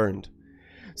to be burned.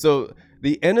 So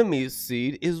the enemy's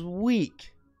seed is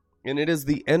weak, and it is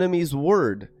the enemy's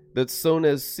word that's sown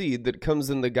as seed that comes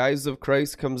in the guise of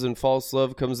Christ, comes in false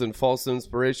love, comes in false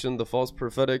inspiration, the false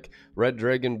prophetic, red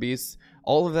dragon beasts,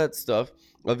 all of that stuff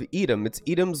of Edom. It's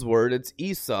Edom's word. It's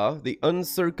Esau, the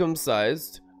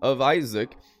uncircumcised of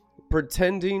Isaac,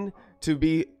 pretending to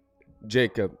be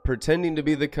Jacob, pretending to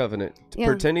be the covenant,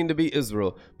 pretending to be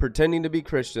Israel, pretending to be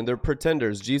Christian. They're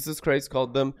pretenders. Jesus Christ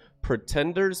called them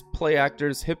pretenders, play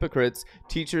actors, hypocrites,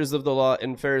 teachers of the law,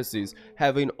 and Pharisees,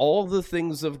 having all the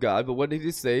things of God. But what did he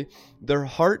say? Their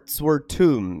hearts were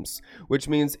tombs, which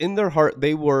means in their heart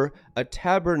they were a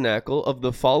tabernacle of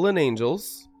the fallen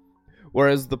angels,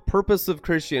 whereas the purpose of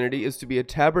Christianity is to be a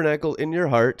tabernacle in your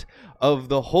heart of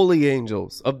the holy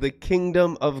angels, of the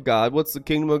kingdom of God. What's the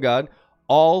kingdom of God?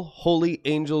 All holy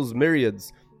angels,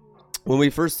 myriads. When we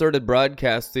first started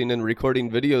broadcasting and recording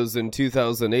videos in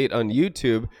 2008 on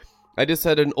YouTube, I just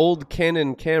had an old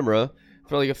Canon camera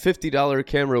for like a $50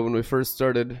 camera when we first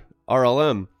started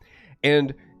RLM.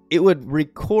 And it would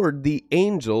record the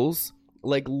angels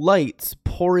like lights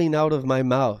pouring out of my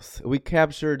mouth. We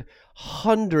captured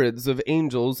hundreds of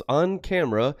angels on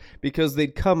camera because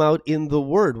they'd come out in the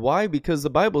Word. Why? Because the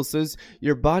Bible says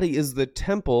your body is the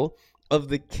temple of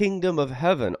the kingdom of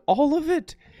heaven, all of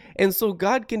it. And so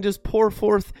God can just pour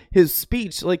forth his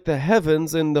speech like the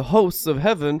heavens and the hosts of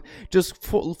heaven just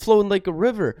flowing like a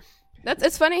river.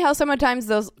 It's funny how sometimes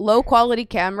those lower quality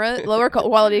cameras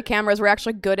were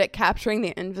actually good at capturing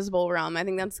the invisible realm. I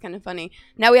think that's kind of funny.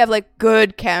 Now we have like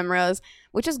good cameras,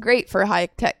 which is great for high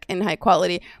tech and high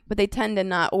quality, but they tend to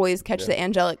not always catch the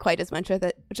angelic quite as much with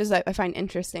it, which is I find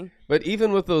interesting. But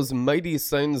even with those mighty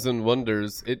signs and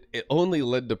wonders, it only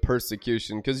led to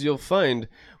persecution, because you'll find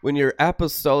when you're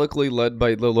apostolically led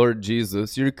by the Lord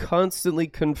Jesus, you're constantly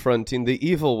confronting the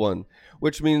evil one,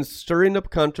 which means stirring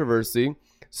up controversy,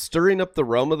 stirring up the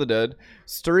realm of the dead,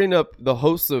 stirring up the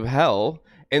hosts of hell.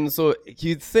 And so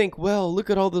you'd think, well, look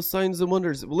at all the signs and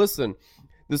wonders. Listen,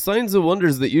 the signs and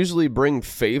wonders that usually bring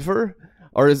favor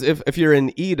are as if you're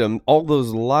in Edom, all those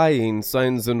lying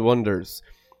signs and wonders.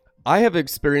 I have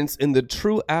experience in the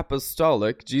true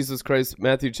apostolic, Jesus Christ,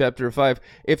 Matthew chapter 5,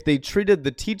 if they treated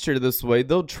the teacher this way,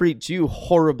 they'll treat you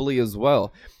horribly as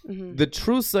well. Mm-hmm. The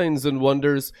true signs and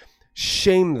wonders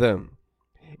shame them.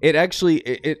 It actually,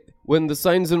 When the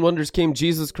signs and wonders came,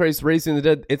 Jesus Christ raising the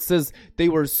dead, it says they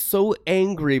were so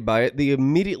angry by it, they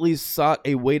immediately sought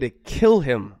a way to kill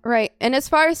him. Right. And as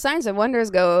far as signs and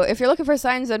wonders go, if you're looking for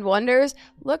signs and wonders,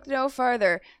 look no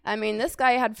further. I mean, this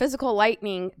guy had physical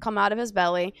lightning come out of his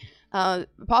belly.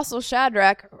 Apostle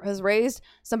Shadrach has raised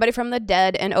somebody from the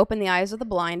dead and opened the eyes of the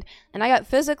blind. And I got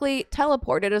physically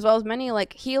teleported, as well as many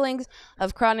like healings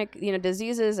of chronic,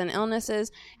 diseases and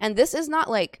illnesses. And this is not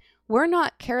like, we're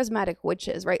not charismatic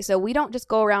witches, right? So we don't just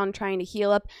go around trying to heal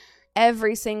up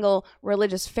every single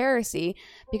religious Pharisee,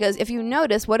 because if you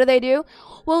notice, what do?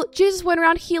 Well, Jesus went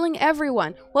around healing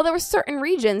everyone. Well, there were certain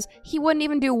regions he wouldn't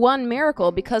even do one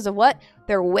miracle because of what?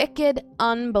 Their wicked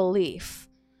unbelief.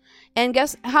 And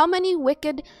guess how many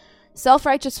wicked,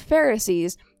 self-righteous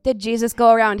Pharisees did Jesus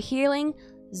go around healing?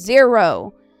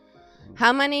 0.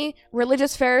 How many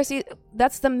religious Pharisees?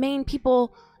 That's the main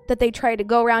people that they try to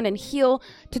go around and heal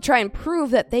to try and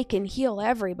prove that they can heal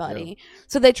everybody. Yeah.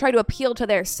 So they try to appeal to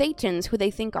their Satans, who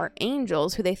they think are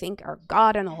angels, who they think are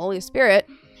God and the Holy Spirit.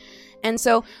 And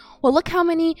so, well, look how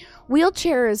many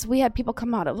wheelchairs we had people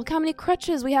come out of. Look how many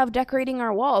crutches we have decorating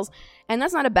our walls. And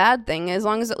that's not a bad thing, as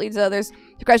long as it leads others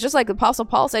to Christ. Just like the Apostle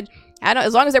Paul said,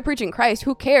 as long as they're preaching Christ,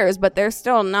 who cares? But they're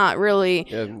still not really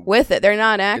with it. They're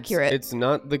not accurate. It's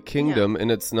not the kingdom, and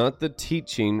it's not the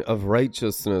teaching of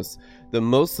righteousness. The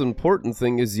most important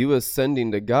thing is you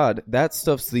ascending to God. That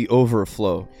stuff's the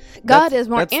overflow. God is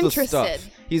more interested.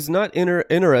 He's not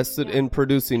interested in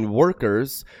producing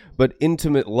workers, but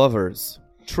intimate lovers.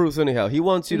 Truth anyhow. He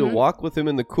wants you to walk with him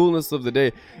in the coolness of the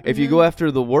day. If you go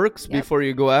after the works before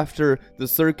you go after the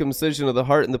circumcision of the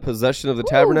heart and the possession of the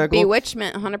tabernacle,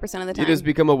 bewitchment 100% of the time. You just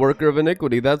become a worker of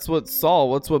iniquity. That's what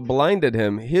what blinded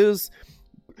him. His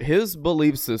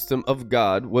belief system of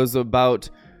God was about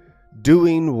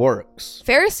doing works.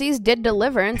 Pharisees did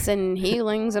deliverance and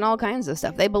healings and all kinds of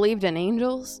stuff. They believed in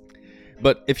angels.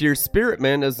 But if your spirit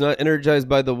man is not energized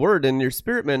by the word and your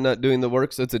spirit man not doing the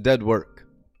works, it's a dead work.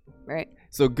 Right.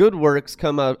 So good works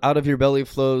come out of your belly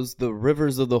flows the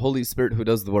rivers of the Holy Spirit who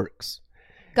does the works.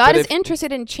 God is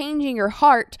interested in changing your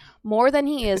heart more than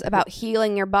he is about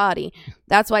healing your body.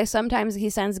 That's why sometimes he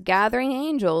sends gathering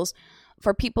angels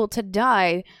for people to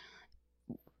die.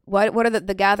 What are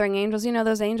the gathering angels? You know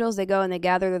those angels? They go and they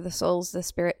gather the souls, the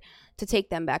spirit, to take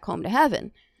them back home to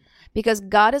heaven. Because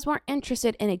God is more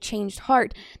interested in a changed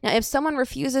heart. Now, if someone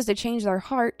refuses to change their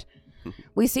heart,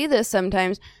 we see this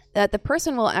sometimes, that the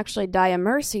person will actually die a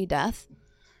mercy death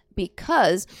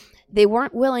because they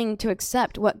weren't willing to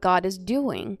accept what God is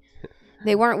doing.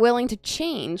 They weren't willing to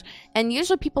change. And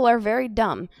usually people are very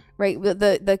dumb, right?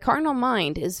 The carnal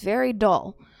mind is very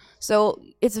dull. So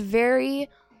it's very...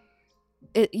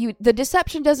 the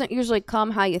deception doesn't usually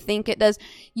come how you think it does.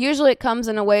 Usually it comes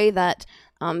in a way that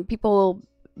people will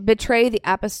betray the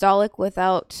apostolic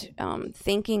without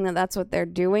thinking that that's what they're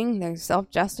doing. They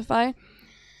self-justify.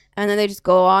 And then they just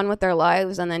go on with their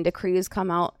lives, and then decrees come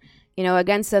out,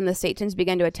 against them. The Satans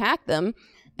begin to attack them,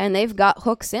 and they've got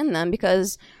hooks in them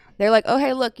because they're like, oh,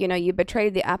 hey, look, you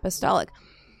betrayed the apostolic.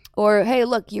 Or, hey,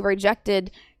 look, you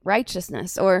rejected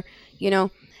righteousness. Or,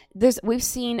 we've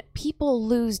seen people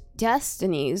lose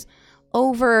destinies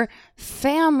over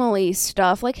family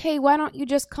stuff. Like, hey, why don't you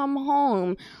just come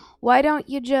home? Why don't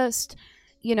you just,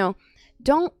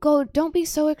 don't be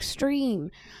so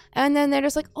extreme. And then they're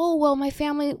just like, oh, well, my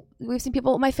family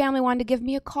wanted to give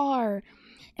me a car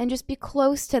and just be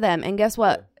close to them. And guess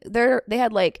what? They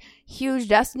had like huge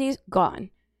destinies gone,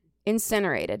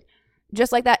 incinerated.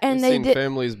 Just like that. And We've seen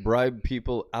families bribe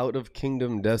people out of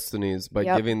kingdom destinies by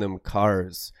giving them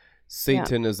cars.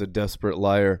 Satan is a desperate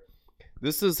liar.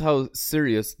 This is how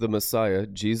serious the Messiah,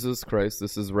 Jesus Christ,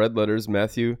 this is red letters,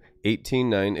 Matthew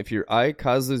 18:9. If your eye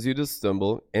causes you to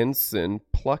stumble and sin,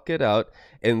 pluck it out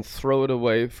and throw it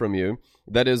away from you.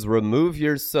 That is, remove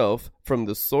yourself from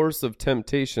the source of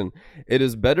temptation. It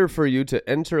is better for you to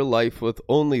enter life with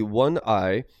only one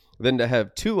eye than to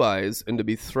have 2 eyes and to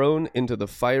be thrown into the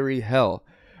fiery hell.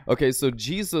 Okay, so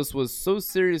Jesus was so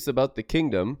serious about the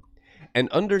kingdom and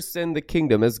understand the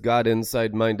kingdom as God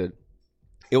inside minded.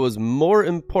 It was more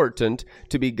important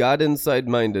to be God inside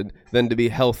minded than to be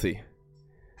healthy.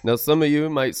 Now, some of you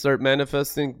might start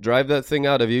manifesting, drive that thing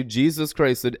out of you. Jesus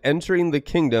Christ said entering the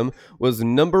kingdom was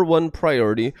number 1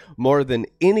 priority more than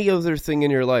any other thing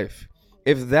in your life.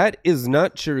 If that is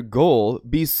not your goal,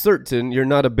 be certain you're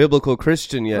not a biblical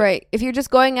Christian yet. Right. If you're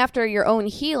just going after your own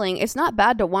healing, it's not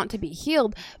bad to want to be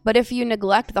healed. But if you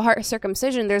neglect the heart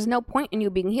circumcision, there's no point in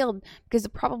you being healed because you're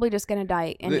probably just going to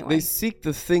die anyway. They seek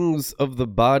the things of the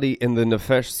body and the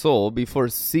nefesh soul before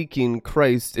seeking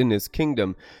Christ in his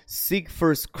kingdom. Seek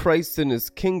first Christ in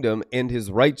his kingdom and his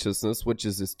righteousness, which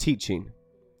is his teaching.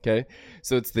 Okay,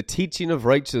 so it's the teaching of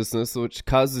righteousness which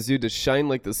causes you to shine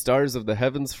like the stars of the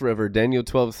heavens forever, Daniel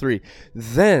 12:3.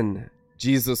 Then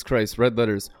Jesus Christ, red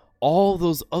letters, all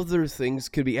those other things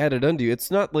could be added unto you. It's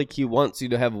not like he wants you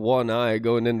to have one eye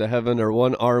going into heaven or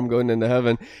one arm going into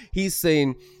heaven. He's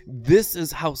saying this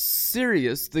is how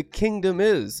serious the kingdom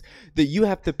is, that you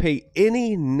have to pay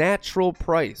any natural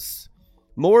price,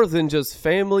 more than just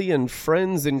family and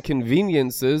friends and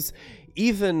conveniences,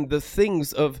 even the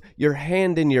things of your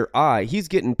hand and your eye. He's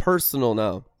getting personal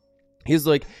now. He's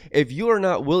like, if you are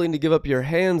not willing to give up your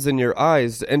hands and your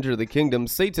eyes to enter the kingdom,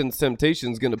 Satan's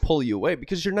temptation is going to pull you away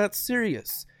because you're not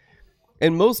serious.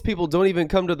 And most people don't even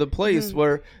come to the place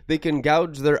where they can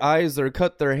gouge their eyes or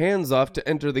cut their hands off to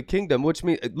enter the kingdom, which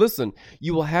means, listen,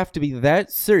 you will have to be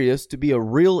that serious to be a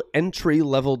real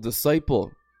entry-level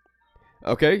disciple.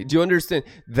 Okay, do you understand?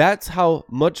 That's how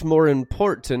much more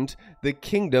important the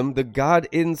kingdom, the God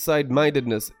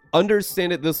inside-mindedness.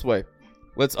 Understand it this way.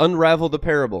 Let's unravel the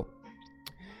parable.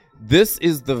 This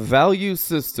is the value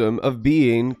system of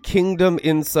being kingdom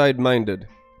inside-minded.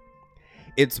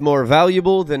 It's more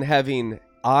valuable than having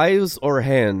eyes or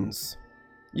hands.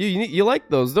 You like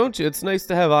those, don't you? It's nice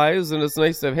to have eyes and it's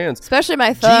nice to have hands. Especially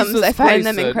my thumbs. Jesus I find Christ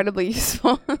them said, incredibly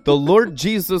useful. the Lord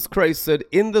Jesus Christ said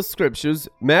in the scriptures,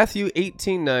 Matthew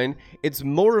 18:9, it's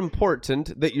more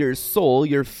important that your soul,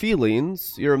 your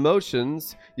feelings, your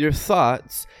emotions, your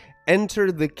thoughts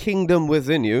enter the kingdom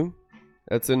within you.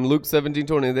 That's in Luke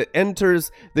 17:20, that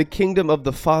enters the kingdom of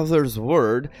the Father's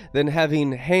word than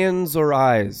having hands or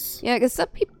eyes. Yeah, because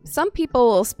some people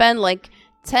will spend like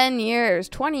 10 years,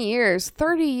 20 years,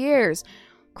 30 years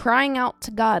crying out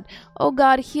to God. Oh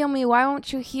God, heal me. Why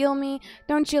won't you heal me?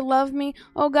 Don't you love me?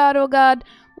 Oh God,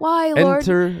 why, Lord?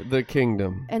 Enter the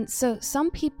kingdom. And so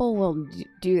some people will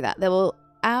do that. They will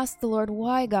ask the Lord,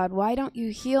 why God? Why don't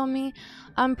you heal me?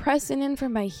 I'm pressing in for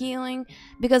my healing,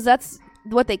 because that's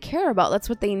what they care about. That's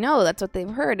what they know. That's what they've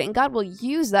heard. And God will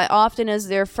use that often as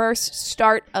their first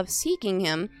start of seeking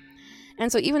him.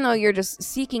 And so even though you're just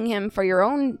seeking him for your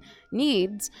own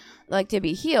needs, like to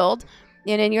be healed,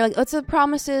 and then you're like, what's the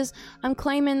promises? I'm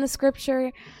claiming the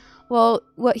scripture. Well,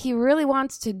 what he really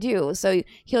wants to do, so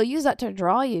he'll use that to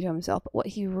draw you to himself, but what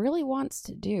he really wants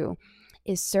to do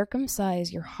is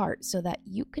circumcise your heart so that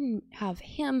you can have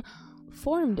him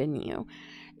formed in you.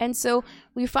 And so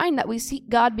we find that we seek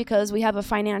God because we have a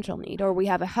financial need or we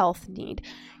have a health need.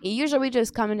 Usually we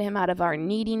just come into him out of our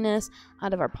neediness,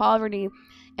 out of our poverty,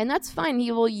 and that's fine.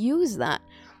 He will use that.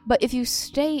 But if you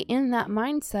stay in that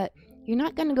mindset, you're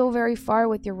not going to go very far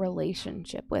with your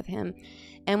relationship with him.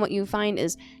 And what you find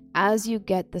is as you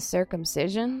get the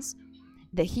circumcisions,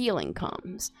 the healing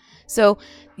comes. So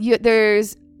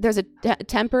there's a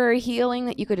temporary healing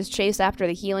that you could just chase after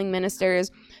the healing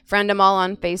ministers, friend them all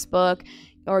on Facebook,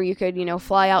 or you could,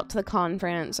 fly out to the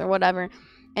conference or whatever,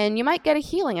 and you might get a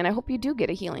healing, and I hope you do get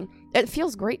a healing. It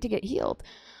feels great to get healed.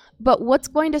 But what's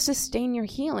going to sustain your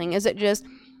healing? Is it just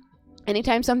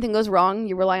anytime something goes wrong,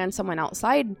 you rely on someone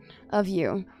outside of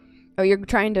you, or you're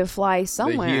trying to fly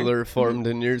somewhere? The healer formed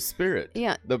in your spirit.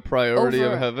 Yeah. The priority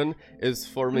of heaven is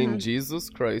forming Jesus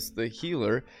Christ, the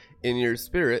healer, in your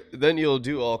spirit. Then you'll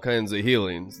do all kinds of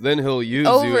healings. Then he'll use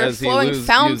you as he used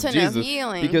Jesus, of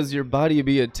healing. because your body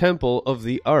be a temple of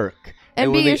the ark.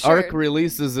 And when be the ark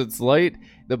releases its light,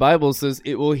 the Bible says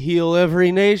it will heal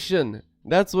every nation.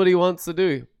 That's what he wants to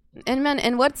do.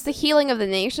 And what's the healing of the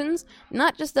nations?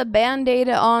 Not just a band-aid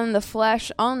on the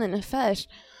flesh, on the nefesh,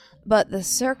 but the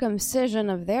circumcision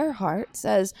of their hearts,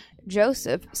 as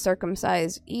Joseph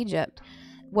circumcised Egypt.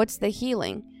 What's the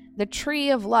healing? The tree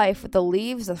of life with the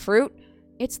leaves, the fruit,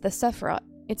 it's the sephirot.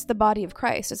 It's the body of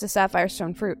Christ. It's the sapphire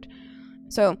stone fruit.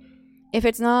 So if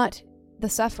it's not the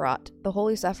sephirot, the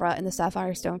holy sephirot and the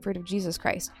sapphire stone fruit of Jesus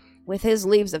Christ, with his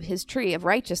leaves of his tree of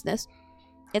righteousness,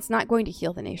 it's not going to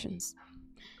heal the nations.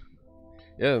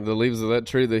 Yeah, the leaves of that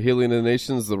tree, the healing of the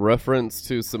nations, the reference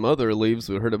to some other leaves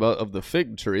we heard about of the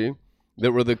fig tree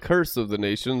that were the curse of the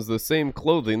nations, the same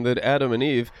clothing that Adam and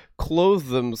Eve clothed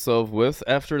themselves with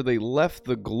after they left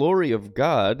the glory of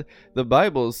God. The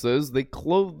Bible says they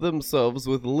clothed themselves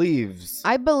with leaves.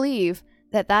 I believe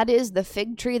that is the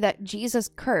fig tree that Jesus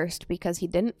cursed because he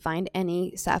didn't find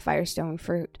any sapphire stone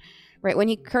fruit. Right? When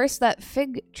he cursed that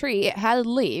fig tree, it had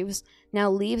leaves. Now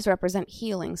leaves represent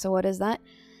healing. So what is that?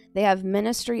 They have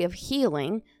ministry of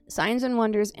healing, signs and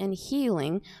wonders and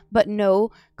healing, but no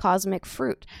cosmic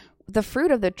fruit. The fruit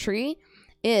of the tree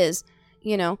is,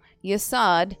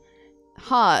 Yesod,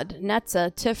 Hod,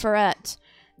 Netzah, Tiferet,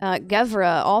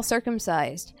 Gevra, all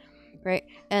circumcised, right?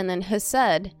 And then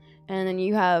Hesed, and then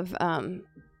you have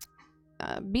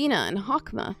Bina and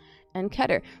Hakma and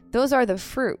Keter. Those are the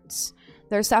fruits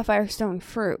There's sapphire stone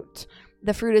fruit.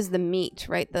 The fruit is the meat,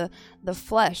 right? The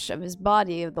flesh of his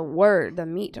body, of the word, the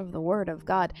meat of the word of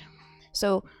God.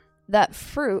 So that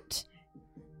fruit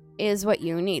is what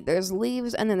you need. There's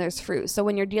leaves and then there's fruit. So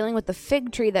when you're dealing with the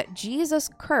fig tree that Jesus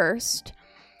cursed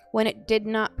when it did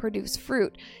not produce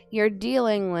fruit, you're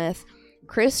dealing with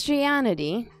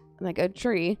Christianity, like a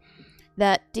tree,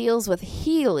 that deals with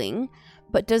healing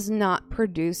but does not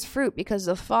produce fruit, because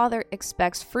the Father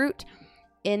expects fruit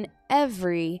in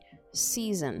every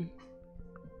season.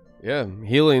 Yeah,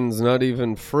 healing's not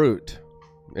even fruit.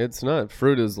 It's not.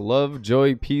 Fruit is love,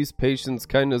 joy, peace, patience,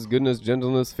 kindness, goodness,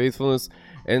 gentleness, faithfulness,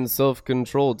 and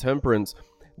self-control, temperance.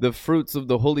 The fruits of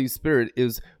the Holy Spirit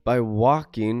is by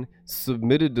walking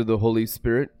submitted to the Holy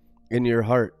Spirit in your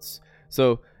hearts.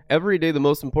 So every day the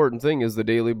most important thing is the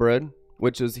daily bread,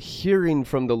 which is hearing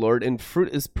from the Lord, and fruit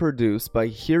is produced by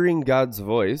hearing God's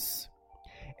voice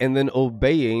and then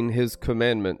obeying his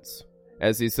commandments.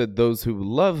 As he said, those who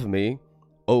love me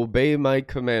obey my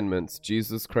commandments,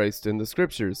 Jesus Christ in the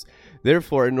scriptures.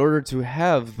 Therefore, in order to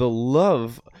have the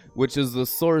love, which is the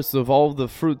source of all the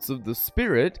fruits of the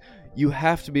Spirit, you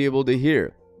have to be able to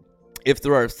hear. If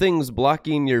there are things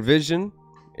blocking your vision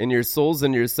and your souls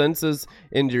and your senses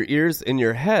and your ears and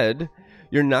your head,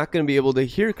 you're not going to be able to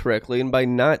hear correctly. And by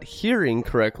not hearing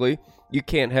correctly, you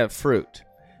can't have fruit.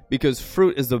 Because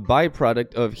fruit is a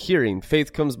byproduct of hearing.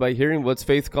 Faith comes by hearing. What's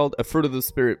faith called? A fruit of the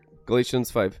Spirit.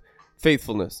 Galatians 5.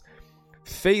 Faithfulness.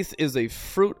 Faith is a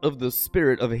fruit of the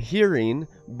Spirit of hearing,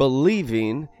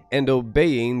 believing, and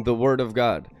obeying the Word of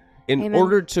God. In Amen.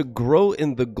 order to grow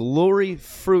in the glory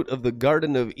fruit of the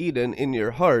Garden of Eden in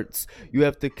your hearts, you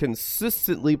have to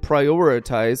consistently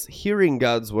prioritize hearing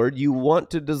God's Word. You want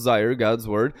to desire God's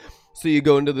Word, so you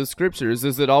go into the Scriptures.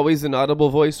 Is it always an audible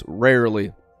voice?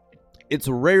 Rarely. It's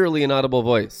rarely an audible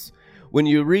voice. When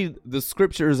you read the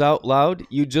Scriptures out loud,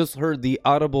 you just heard the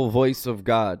audible voice of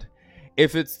God.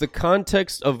 If it's the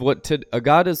context of what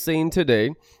God is saying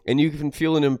today, and you can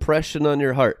feel an impression on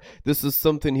your heart, this is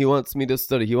something he wants me to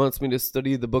study. He wants me to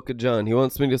study the book of John. He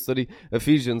wants me to study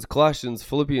Ephesians, Colossians,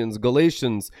 Philippians,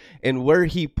 Galatians, and where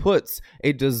he puts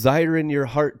a desire in your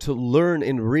heart to learn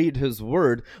and read his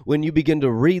word, when you begin to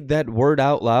read that word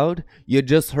out loud, you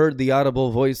just heard the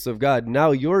audible voice of God.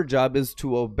 Now your job is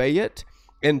to obey it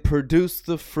and produce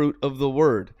the fruit of the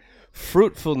word.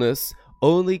 Fruitfulness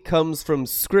only comes from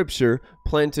scripture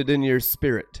planted in your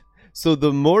spirit. So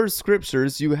the more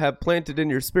scriptures you have planted in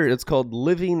your spirit, it's called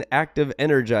living, active,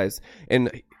 energized.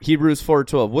 In Hebrews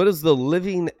 4:12, what is the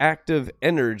living, active,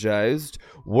 energized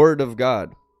word of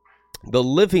God? The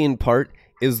living part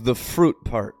is the fruit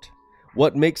part.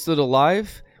 What makes it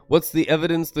alive? What's the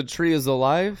evidence the tree is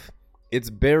alive? It's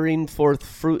bearing forth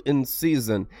fruit in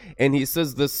season. And he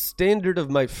says the standard of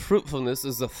my fruitfulness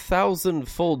is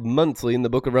 1,000-fold monthly in the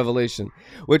book of Revelation,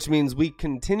 which means we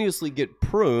continuously get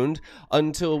pruned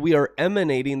until we are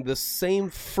emanating the same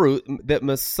fruit that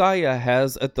Messiah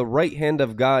has at the right hand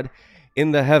of God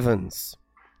in the heavens.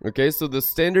 Okay, so the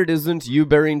standard isn't you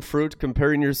bearing fruit,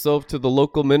 comparing yourself to the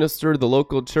local minister, the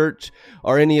local church,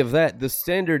 or any of that. The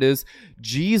standard is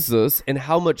Jesus and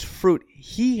how much fruit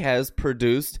he has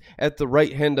produced at the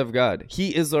right hand of God.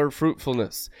 He is our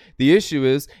fruitfulness. The issue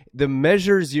is the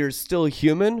measures you're still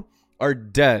human are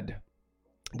dead.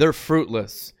 They're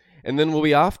fruitless. And then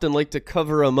we often like to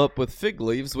cover them up with fig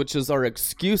leaves, which is our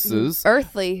excuses.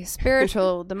 Earthly,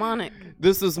 spiritual, demonic.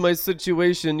 This is my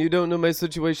situation. You don't know my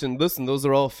situation. Listen, those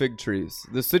are all fig trees.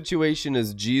 The situation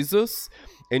is Jesus,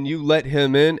 and you let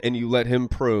him in, and you let him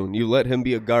prune. You let him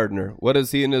be a gardener. What is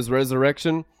he in his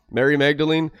resurrection? Mary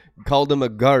Magdalene called him a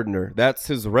gardener. That's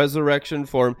his resurrection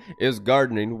form, is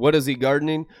gardening. What is he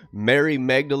gardening? Mary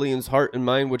Magdalene's heart and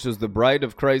mind, which is the bride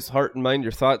of Christ's heart and mind,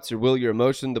 your thoughts, your will, your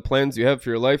emotion, the plans you have for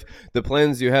your life, the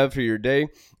plans you have for your day,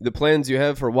 the plans you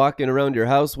have for walking around your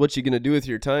house. What you going to do with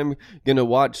your time? Going to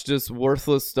watch just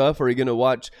worthless stuff, or are you going to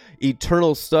watch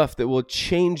eternal stuff that will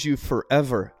change you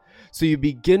forever? So you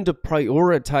begin to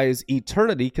prioritize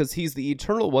eternity because he's the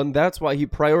eternal one. That's why he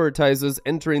prioritizes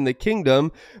entering the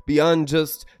kingdom beyond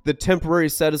just the temporary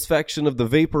satisfaction of the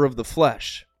vapor of the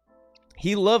flesh.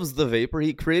 He loves the vapor.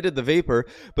 He created the vapor,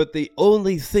 but the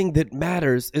only thing that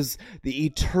matters is the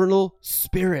eternal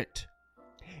spirit.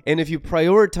 And if you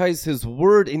prioritize his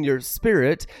word in your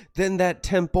spirit, then that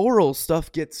temporal stuff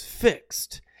gets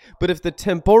fixed. But if the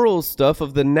temporal stuff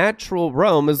of the natural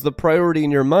realm is the priority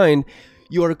in your mind,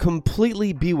 you are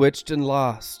completely bewitched and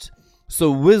lost.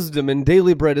 So wisdom and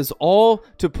daily bread is all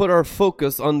to put our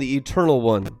focus on the eternal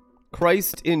one.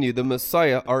 Christ in you, the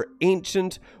Messiah, our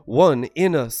ancient one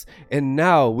in us. And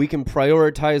now we can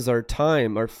prioritize our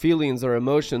time, our feelings, our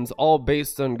emotions, all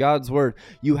based on God's word.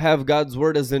 You have God's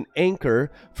word as an anchor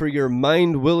for your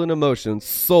mind, will, and emotions,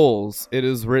 souls, it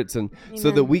is written, so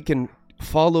that we can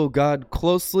follow God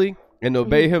closely and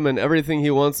obey him in everything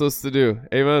he wants us to do.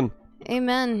 Amen.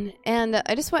 Amen. And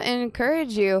I just want to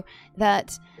encourage you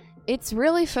that it's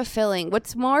really fulfilling.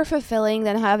 What's more fulfilling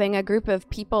than having a group of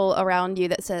people around you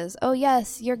that says, oh,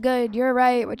 yes, you're good, you're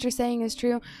right, what you're saying is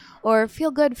true, or feel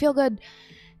good.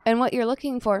 And what you're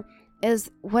looking for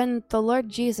is when the Lord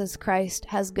Jesus Christ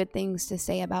has good things to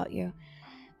say about you.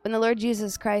 When the Lord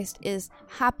Jesus Christ is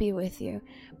happy with you.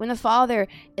 When the Father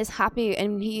is happy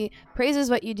and he praises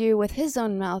what you do with his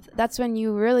own mouth, that's when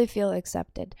you really feel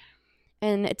accepted.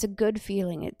 And it's a good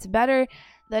feeling. It's better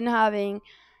than having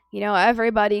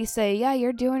everybody say, yeah,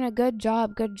 you're doing a good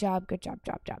job. Good job.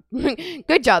 You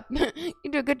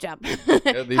do a good job.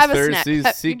 Yeah, these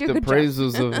Pharisees seek the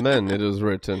praises of men, it is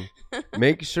written.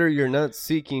 Make sure you're not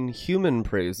seeking human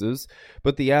praises,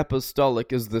 but the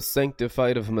apostolic is the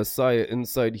sanctified of Messiah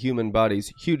inside human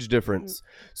bodies. Huge difference.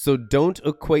 So don't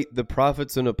equate the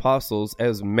prophets and apostles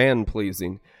as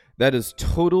man-pleasing. That is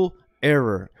total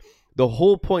error. The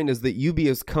whole point is that you be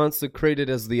as consecrated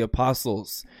as the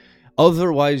apostles.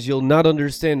 Otherwise, you'll not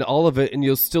understand all of it, and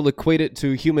you'll still equate it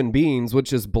to human beings,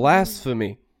 which is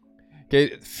blasphemy.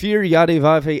 Okay, fear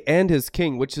Yahweh and his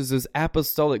king, which is his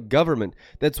apostolic government.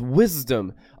 That's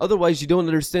wisdom. Otherwise, you don't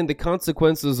understand the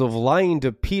consequences of lying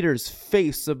to Peter's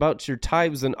face about your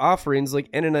tithes and offerings, like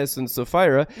Ananias and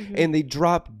Sapphira, and they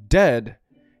dropped dead.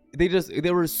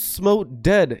 They were smote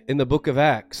dead in the book of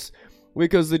Acts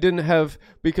because they didn't have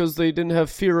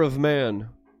fear of man,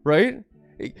 right?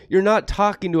 You're not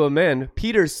talking to a man.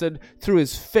 Peter said through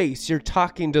his face, you're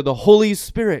talking to the Holy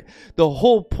Spirit. The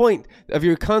whole point of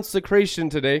your consecration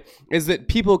today is that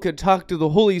people could talk to the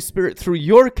Holy Spirit through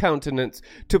your countenance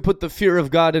to put the fear of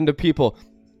God into people.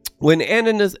 When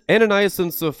Ananias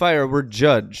and Sapphira were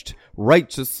judged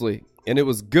righteously, and it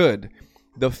was good,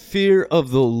 the fear of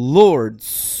the Lord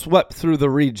swept through the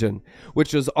region,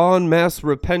 which is en masse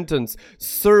repentance,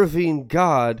 serving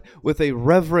God with a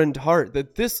reverent heart,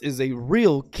 that this is a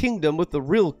real kingdom with a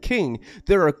real king.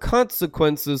 There are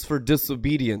consequences for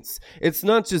disobedience. It's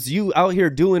not just you out here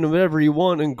doing whatever you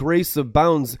want and grace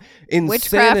abounds. Insanity.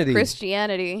 Witchcraft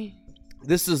Christianity.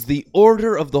 This is the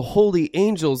order of the holy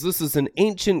angels. This is an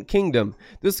ancient kingdom.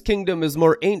 This kingdom is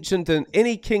more ancient than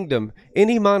any kingdom,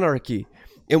 any monarchy.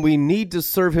 And we need to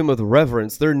serve him with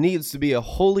reverence. There needs to be a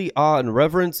holy awe and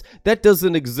reverence. That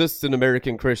doesn't exist in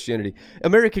American Christianity.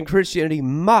 American Christianity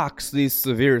mocks these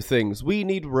severe things. We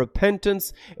need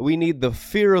repentance. We need the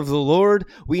fear of the Lord.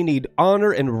 We need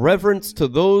honor and reverence to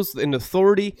those in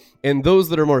authority and those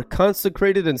that are more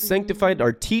consecrated and sanctified.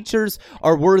 Our teachers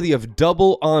are worthy of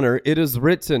double honor. It is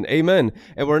written. Amen.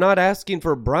 And we're not asking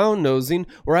for brown nosing.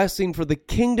 We're asking for the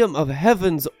kingdom of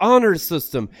heaven's honor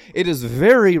system. It is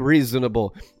very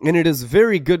reasonable. And it is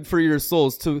very good for your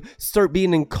souls to start being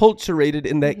enculturated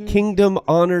in that kingdom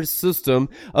honor system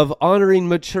of honoring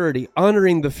maturity,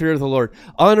 honoring the fear of the Lord,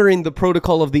 honoring the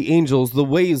protocol of the angels, the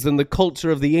ways and the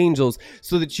culture of the angels,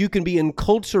 so that you can be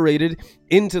enculturated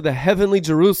into the heavenly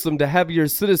Jerusalem to have your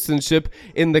citizenship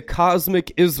in the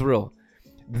cosmic Israel.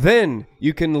 Then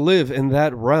you can live in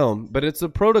that realm. But it's a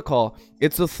protocol.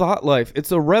 It's a thought life.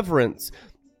 It's a reverence.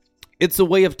 It's a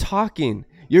way of talking.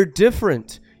 You're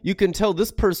different. You can tell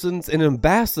this person's an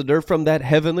ambassador from that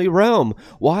heavenly realm.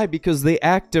 Why? Because they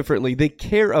act differently. They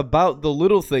care about the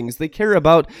little things. They care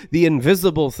about the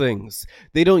invisible things.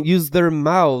 They don't use their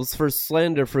mouths for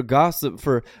slander, for gossip,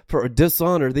 for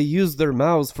dishonor. They use their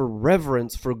mouths for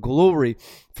reverence, for glory,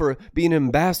 for being an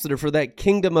ambassador for that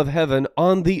kingdom of heaven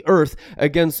on the earth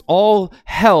against all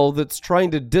hell that's trying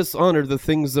to dishonor the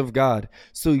things of God.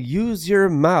 So use your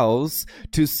mouths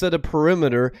to set a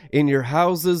perimeter in your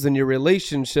houses and your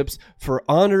relationships for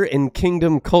honor and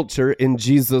kingdom culture in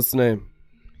Jesus' name.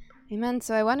 Amen.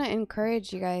 So I want to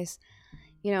encourage you guys,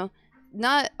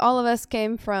 not all of us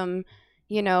came from,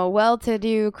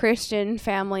 well-to-do Christian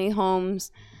family homes,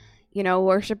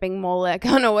 worshiping Molech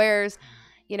unawares.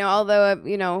 Although,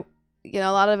 a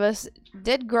lot of us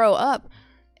did grow up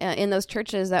in those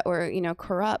churches that were,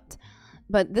 corrupt.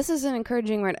 But this is an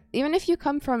encouraging word. Even if you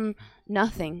come from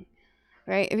nothing,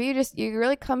 right? If you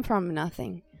really come from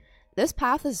nothing, this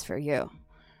path is for you,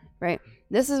 right?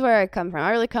 This is where I come from.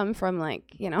 I really come from I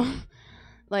don't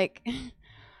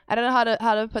know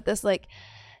how to put this,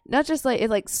 not just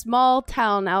small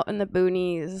town out in the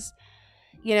boonies.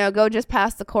 Go just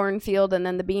past the cornfield and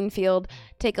then the bean field,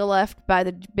 take a left by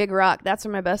the big rock. That's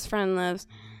where my best friend lives.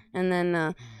 And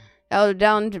then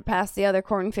down to past the other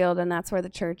cornfield, and that's where the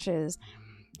church is.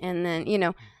 And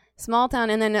then, small town,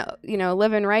 and then,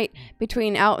 living right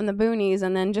between out in the boonies,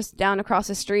 and then just down across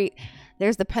the street,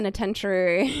 there's the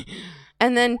penitentiary.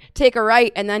 And then take a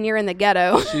right, and then you're in the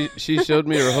ghetto. She showed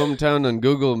me her hometown on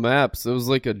Google Maps. It was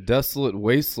like a desolate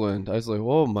wasteland. I was like,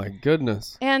 oh my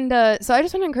goodness. And so I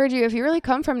just want to encourage you, if you really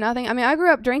come from nothing. I mean, I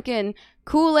grew up drinking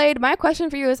Kool-Aid. My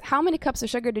question for you is, how many cups of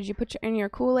sugar did you put in your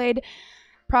Kool-Aid?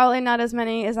 Probably not as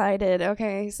many as I did.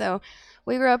 Okay, so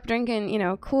we grew up drinking,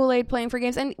 Kool-Aid, playing for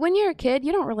games. And when you're a kid,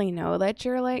 you don't really know that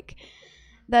you're like...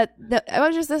 I'm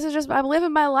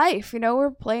living my life,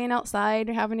 we're playing outside,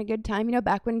 having a good time,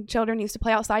 back when children used to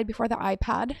play outside before the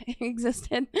iPad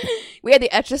existed. We had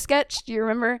the Etch-a-Sketch. Do you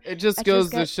remember? It just goes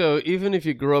to show, even if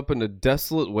you grow up in a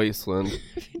desolate wasteland,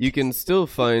 you can still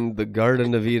find the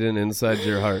Garden of Eden inside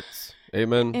your hearts.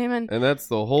 Amen. Amen. And that's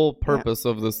the whole purpose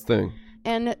of this thing.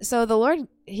 And so the Lord,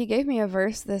 he gave me a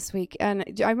verse this week, and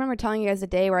I remember telling you guys the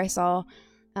day where I saw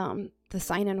the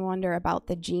sign and wonder about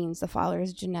the genes, the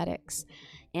father's genetics.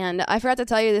 And I forgot to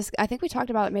tell you this. I think we talked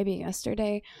about it maybe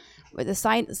yesterday. With the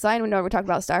sign window, we talked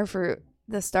about star fruit,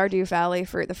 the Stardew Valley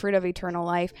fruit, the fruit of eternal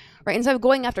life. Right? Instead of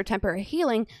going after temporary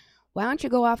healing, why don't you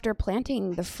go after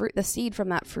planting the fruit, the seed from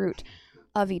that fruit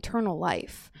of eternal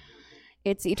life?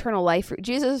 It's eternal life fruit,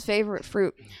 Jesus' favorite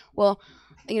fruit. Well,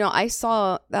 I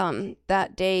saw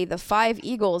that day the 5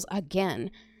 eagles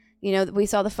again. We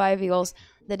saw the 5 eagles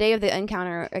the day of the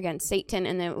encounter against Satan,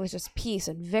 and it was just peace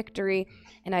and victory.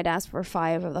 And I'd asked for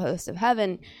 5 of the host of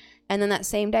heaven. And then that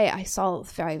same day, I saw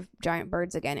 5 giant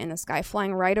birds again in the sky,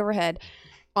 flying right overhead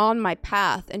on my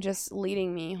path and just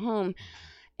leading me home.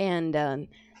 And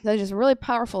those just really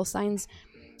powerful signs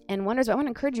and wonders. But I want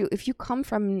to encourage you, if you come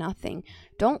from nothing,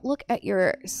 don't look at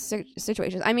your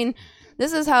situations. I mean,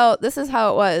 this is how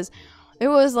it was. It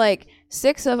was like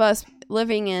 6 of us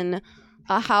living in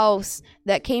a house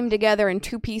that came together in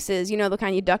 2 pieces, the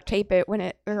kind you duct tape it when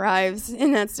it arrives,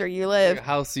 and that's where you live. Like a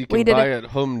house you can buy at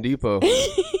Home Depot.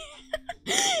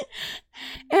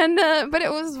 And but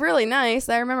it was really nice.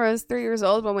 I remember I was 3 years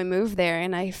old when we moved there,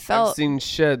 and I've seen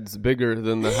sheds bigger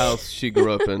than the house she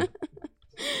grew up in.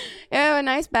 Yeah, a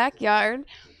nice backyard,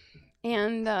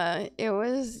 and it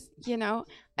was,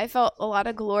 I felt a lot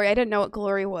of glory. I didn't know what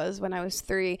glory was when I was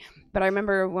 3, but I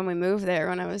remember when we moved there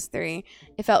when I was 3,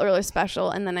 it felt really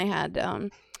special. And then I had,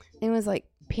 it was like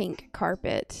pink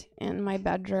carpet in my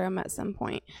bedroom at some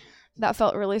point. That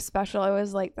felt really special. I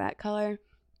was like that color.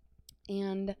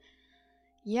 And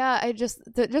yeah, I just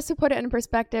to put it in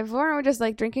perspective, or we're just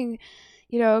like drinking,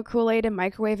 Kool-Aid and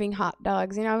microwaving hot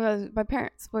dogs. My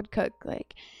parents would cook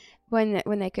like when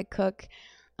they could cook.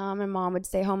 My mom would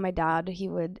stay home. My dad, he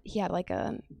had like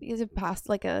a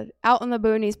out in the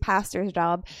boonies pastor's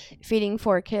job, feeding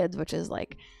 4 kids, which is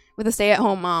like, with a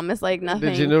stay-at-home mom, it's like nothing.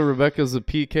 Did you know Rebecca's a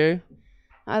PK?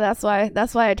 That's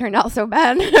why I turned out so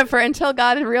bad until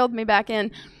God had reeled me back in.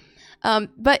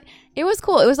 But it was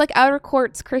cool. It was like outer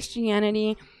courts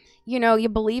Christianity. You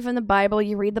believe in the Bible,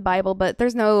 you read the Bible, but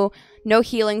there's no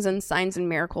healings and signs and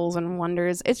miracles and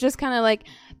wonders. It's just kind of like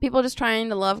people just trying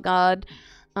to love God.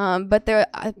 But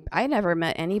I never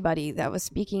met anybody that was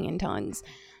speaking in tongues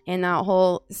in that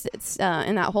whole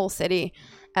city.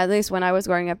 At least when I was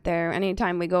growing up there,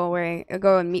 anytime we go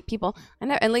and meet people,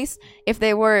 at least if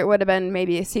they were, it would have been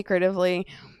maybe secretively.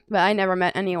 But I never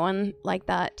met anyone like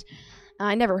that.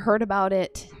 I never heard about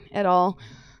it at all.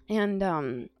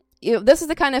 And this is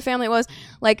the kind of family it was.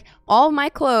 Like, all of my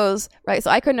clothes, right?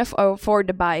 So I couldn't afford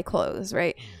to buy clothes,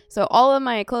 right? So all of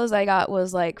my clothes I got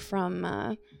was like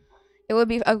from. It would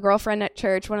be a girlfriend at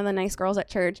church, one of the nice girls at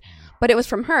church, but it was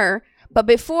from her. But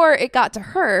before it got to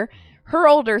her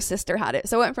older sister had it.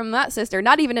 So it went from that sister,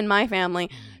 not even in my family,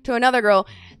 to another girl.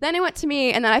 Then it went to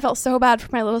me, and then I felt so bad for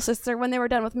my little sister. When they were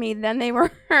done with me, then they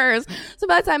were hers. So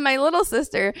by the time my little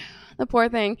sister, the poor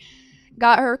thing,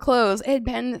 got her clothes, it had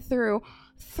been through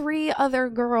 3 other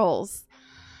girls.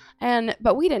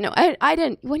 But we didn't know. I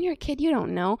didn't. When you're a kid, you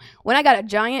don't know. When I got a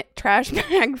giant trash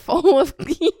bag full of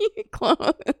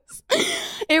clothes,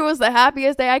 it was the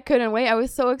happiest day. I couldn't wait. I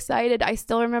was so excited. I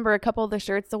still remember a couple of the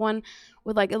shirts. The one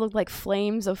with it looked like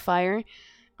flames of fire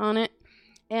on it.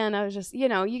 And I was just,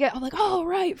 I'm like, oh,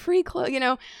 right, free clothes.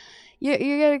 You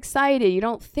get excited. You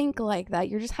don't think like that.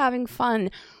 You're just having fun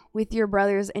with your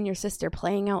brothers and your sister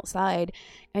playing outside,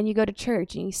 and you go to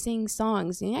church and you sing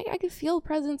songs, and I could feel the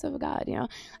presence of God.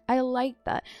 I like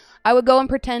that. I would go and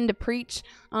pretend to preach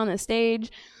on the stage,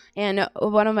 and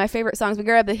one of my favorite songs, we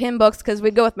grabbed the hymn books because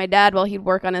we'd go with my dad while he'd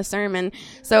work on his sermon.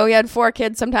 So we had 4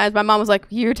 kids. Sometimes my mom was like,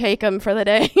 you take them for the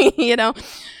day.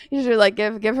 You should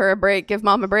give her a break, give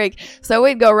mom a break. So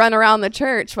we'd go run around the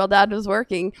church while dad was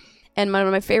working. And one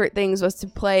of my favorite things was to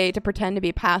pretend to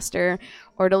be pastor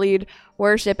or to lead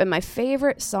worship. And my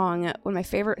favorite song, one of my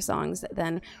favorite songs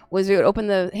then was we would open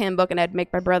the handbook and I'd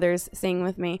make my brothers sing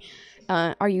with me.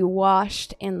 Are you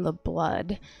washed in the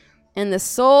blood? In the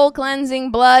soul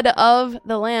cleansing blood of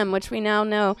the Lamb, which we now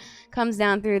know comes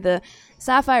down through the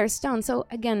sapphire stone. So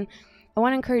again, I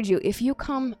want to encourage you, if you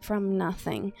come from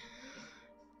nothing,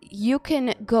 you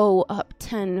can go up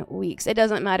 10 weeks. It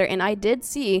doesn't matter. And I did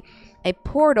see a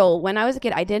portal when I was a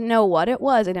kid. I didn't know what it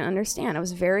was. I didn't understand. I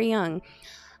was very young.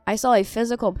 I saw a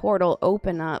physical portal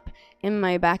open up in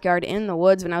my backyard in the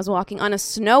woods when I was walking on a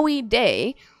snowy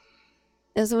day.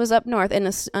 This was up north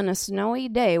on a snowy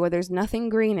day where there's nothing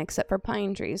green except for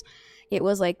pine trees. It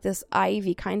was like this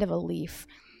ivy kind of a leaf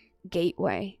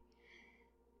gateway.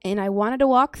 And I wanted to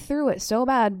walk through it so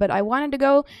bad, but I wanted to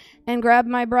go and grab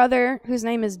my brother, whose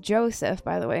name is Joseph,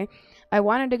 by the way. I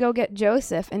wanted to go get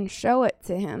Joseph and show it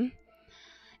to him.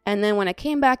 And then when I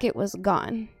came back, it was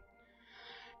gone.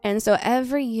 And so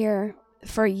every year,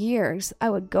 for years, I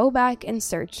would go back in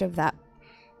search of that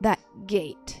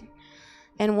gate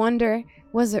and wonder,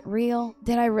 was it real?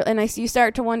 You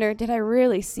start to wonder, did I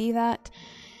really see that?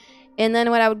 And then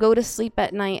when I would go to sleep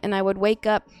at night and I would wake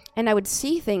up and I would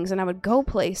see things and I would go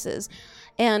places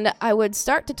and I would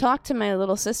start to talk to my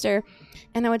little sister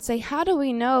and I would say, how do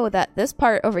we know that this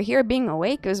part over here being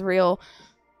awake is real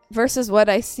versus what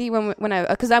I see when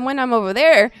I'm over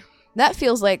there, that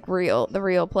feels like the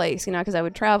real place, because I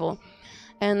would travel.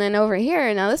 And then over here,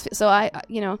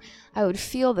 I would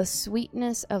feel the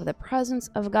sweetness of the presence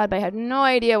of God, but I had no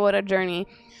idea what a journey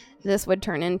this would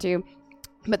turn into.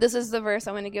 But this is the verse.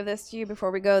 I'm going to give this to you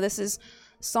before we go. This is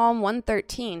Psalm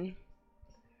 113.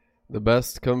 The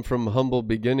best come from humble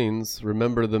beginnings.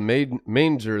 Remember the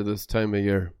manger this time of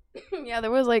year. Yeah, there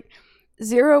was like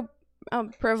zero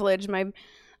privilege.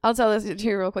 I'll tell this to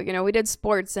you real quick. We did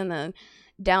sports in the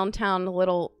downtown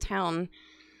little town,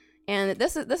 and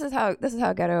this is how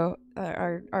ghetto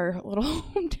our little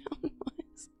hometown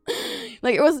was.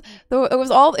 Like it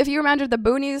was all, if you remember, the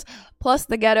boonies plus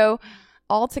the ghetto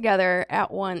all together at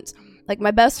once. Like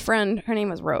my best friend, her name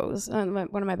was Rose. One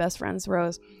of my best friends,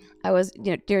 Rose. I was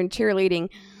during cheerleading.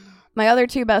 My other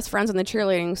two best friends in the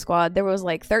cheerleading squad, there was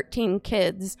like 13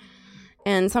 kids,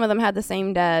 and some of them had the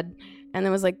same dad, and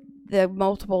there was like the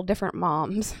multiple different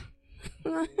moms.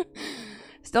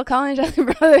 Still calling each other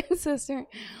brother and sister.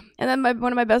 And then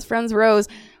one of my best friends, Rose,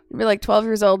 would be like 12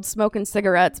 years old, smoking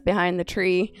cigarettes behind the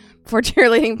tree for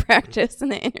cheerleading practice in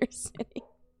the inner city.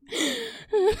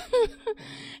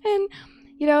 And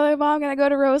like, Mom, gonna go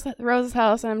to Rose's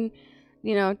house, and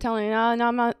I'm telling her, no,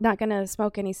 I'm not gonna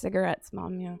smoke any cigarettes,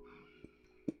 Mom.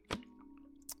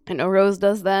 I know Rose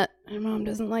does that, and Mom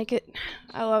doesn't like it.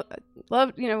 I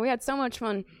love we had so much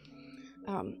fun.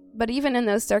 But even in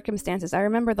those circumstances, I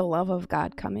remember the love of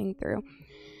God coming through,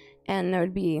 and I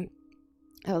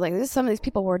was like, some of these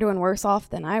people were doing worse off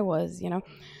than I was,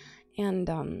 and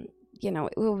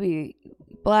it will be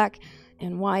black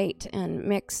and white and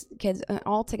mixed kids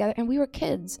all together, and we were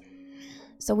kids,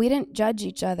 so we didn't judge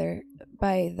each other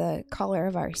by the color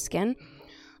of our skin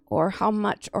or how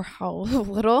much or how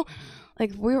little.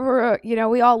 Like we were,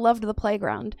 we all loved the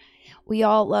playground. We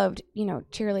all loved,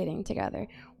 cheerleading together.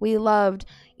 We loved,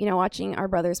 watching our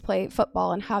brothers play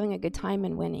football and having a good time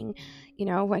and winning.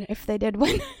 If they did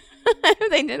win, if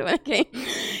they did win a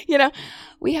game,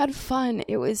 we had fun.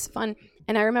 It was fun.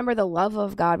 And I remember the love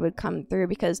of God would come through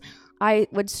because I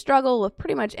would struggle with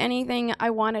pretty much anything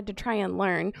I wanted to try and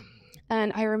learn.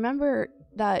 And I remember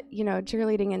that,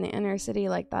 cheerleading in the inner city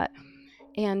like that,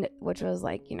 and which was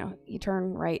like, you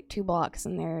turn right 2 blocks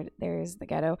and there's the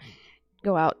ghetto.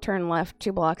 Go out, turn left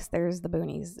 2 blocks, there's the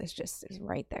boonies. It's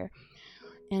right there.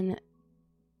 And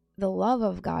the love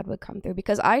of God would come through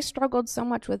because I struggled so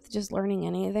much with just learning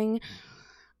anything.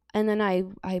 And then I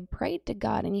prayed to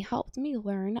God, and he helped me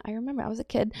learn. I remember I was a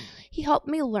kid. He helped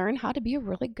me learn how to be a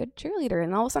really good cheerleader.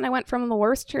 And all of a sudden I went from the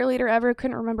worst cheerleader ever,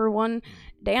 couldn't remember one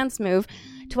dance move,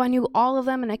 to I knew all of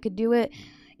them and I could do it,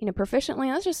 proficiently.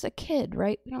 I was just a kid,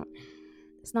 right?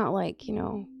 It's not like,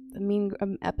 the mean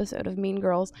episode of Mean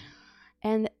Girls.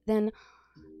 And then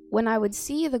when I would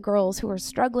see the girls who were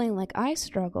struggling like I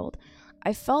struggled,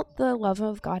 I felt the love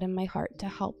of God in my heart to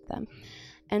help them.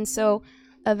 And so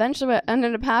eventually what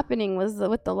ended up happening was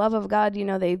with the love of God,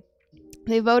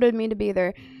 they voted me to be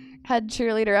their head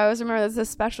cheerleader. I always remember this a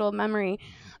special memory,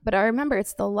 but I remember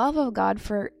it's the love of God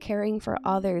for caring for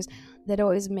others that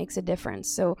always makes a difference.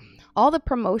 So all the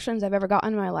promotions I've ever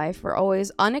gotten in my life were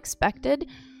always unexpected,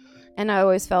 and I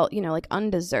always felt, like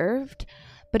undeserved,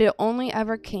 but it only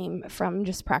ever came from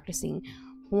just practicing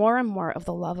more and more of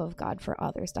the love of God for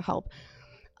others to help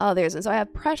others. And so I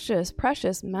have precious,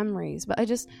 precious memories. But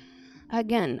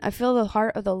I feel the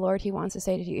heart of the Lord. He wants to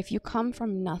say to you, if you come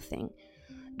from nothing,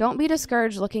 don't be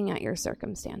discouraged looking at your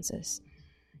circumstances.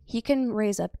 He can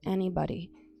raise up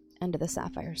anybody into the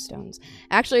sapphire stones.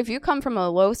 Actually, if you come from a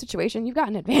low situation, you've got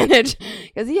an advantage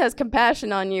because he has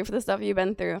compassion on you for the stuff you've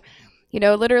been through.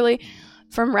 Literally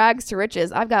from rags to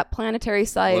riches. I've got planetary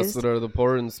sized. Blessed are the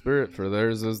poor in spirit, for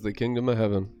theirs is the kingdom of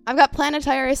heaven. I've got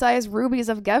planetary sized rubies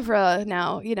of Gevra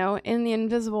now, in the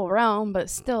invisible realm, but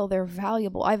still they're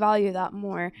valuable. I value that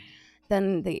more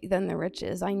than the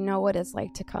riches. I know what it's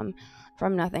like to come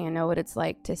from nothing. I know what it's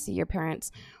like to see your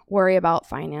parents worry about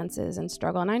finances and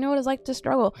struggle. And I know what it's like to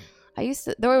struggle.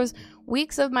 There was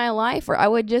weeks of my life where I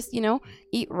would just,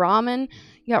 eat ramen.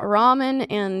 You got ramen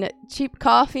and cheap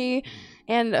coffee.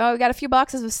 And we got a few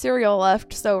boxes of cereal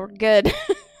left, so we're good.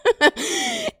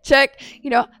 Check,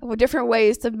 different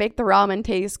ways to make the ramen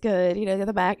taste good.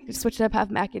 Switch it up,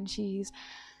 have mac and cheese.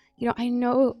 I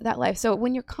know that life. So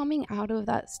when you're coming out of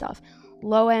that stuff,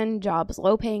 low-end jobs,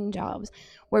 low-paying jobs,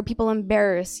 where people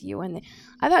embarrass you, and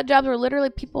I've had jobs where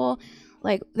literally people,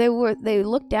 like, they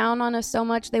looked down on us so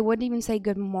much they wouldn't even say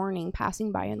good morning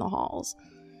passing by in the halls.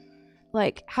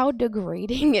 Like, how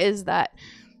degrading is that?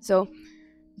 So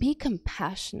be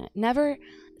compassionate. Never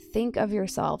think of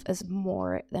yourself as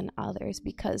more than others,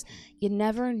 because you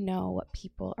never know what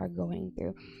people are going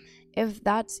through. If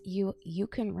that's you, you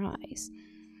can rise.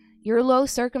 Your low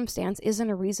circumstance isn't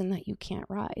a reason that you can't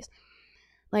rise.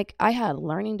 Like, I had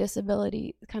learning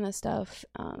disability kind of stuff.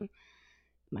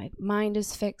 My mind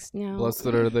is fixed now. Blessed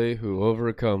are they who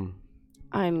overcome.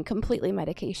 I'm completely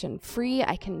medication free.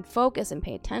 I can focus and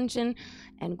pay attention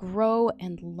and grow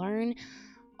and learn.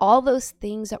 All those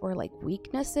things that were like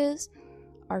weaknesses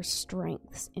are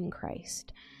strengths in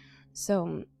Christ.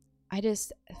 So I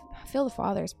feel the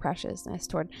Father's preciousness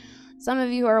toward some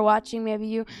of you who are watching. Maybe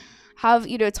you have,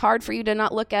 it's hard for you to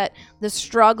not look at the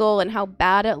struggle and how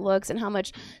bad it looks and how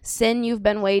much sin you've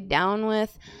been weighed down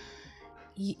with.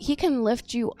 He can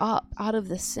lift you up out of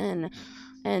the sin.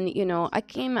 And, I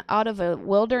came out of a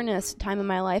wilderness time in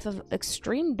my life of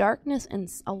extreme darkness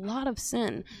and a lot of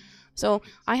sin. So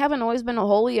I haven't always been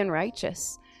holy and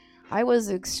righteous. I was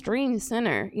an extreme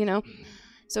sinner,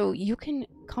 So you can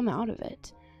come out of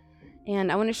it.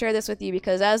 And I want to share this with you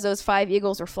because as those 5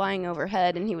 eagles were flying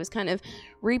overhead and he was kind of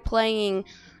replaying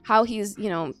how he's,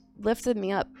 lifted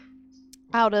me up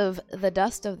out of the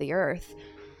dust of the earth,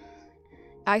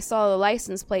 I saw the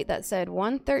license plate that said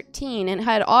 113 and it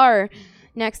had R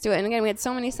next to it. And again, we had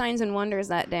so many signs and wonders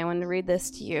that day. I wanted to read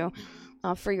this to you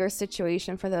for your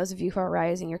situation. For those of you who are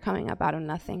rising, you're coming up out of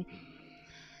nothing.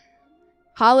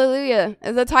 Hallelujah.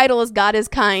 The title is God is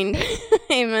Kind.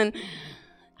 Amen.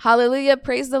 Hallelujah.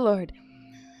 Praise the Lord.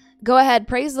 Go ahead.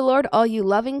 Praise the Lord, all you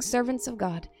loving servants of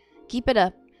God. Keep it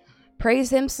up.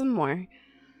 Praise him some more.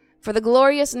 For the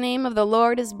glorious name of the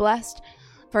Lord is blessed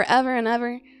forever and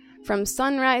ever, from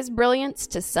sunrise brilliance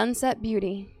to sunset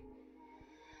beauty.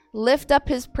 Lift up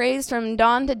his praise from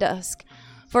dawn to dusk,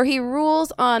 for he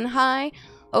rules on high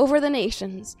over the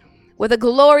nations with a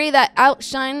glory that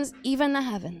outshines even the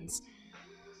heavens.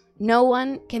 No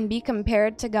one can be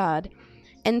compared to God,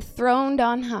 enthroned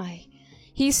on high.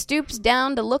 He stoops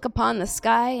down to look upon the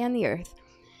sky and the earth.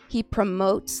 He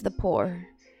promotes the poor,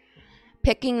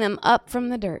 picking them up from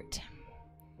the dirt.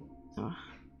 Oh.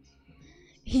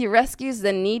 He rescues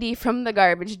the needy from the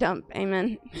garbage dump.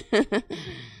 Amen.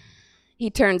 He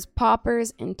turns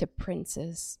paupers into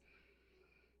princes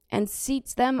and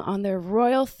seats them on their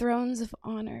royal thrones of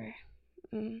honor.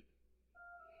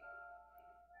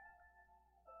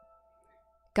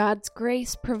 God's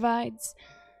grace provides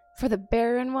for the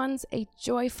barren ones a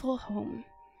joyful home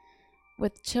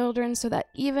with children so that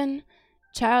even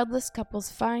childless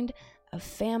couples find a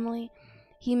family.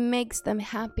 He makes them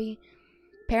happy.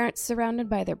 Parents surrounded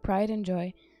by their pride and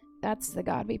joy. That's the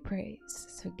God we praise.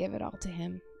 So give it all to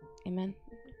him. Amen.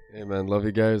 Amen. Love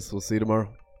you guys. We'll see you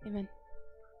tomorrow. Amen.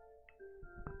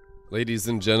 Ladies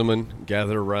and gentlemen,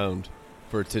 gather around.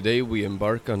 For today we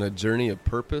embark on a journey of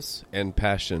purpose and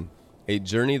passion. A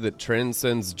journey that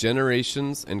transcends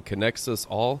generations and connects us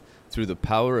all through the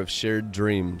power of shared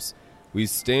dreams. We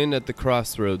stand at the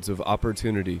crossroads of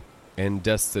opportunity and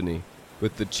destiny,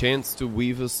 with the chance to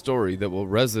weave a story that will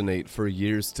resonate for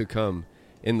years to come.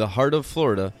 In the heart of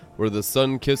Florida, where the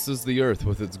sun kisses the earth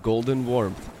with its golden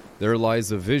warmth, there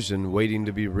lies a vision waiting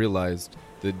to be realized,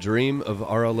 the dream of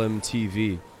RLM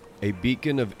TV, a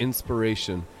beacon of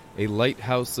inspiration, a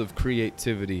lighthouse of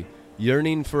creativity,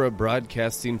 yearning for a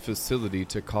broadcasting facility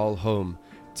to call home.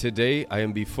 Today, I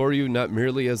am before you not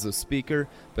merely as a speaker,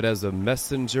 but as a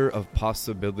messenger of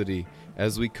possibility,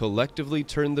 as we collectively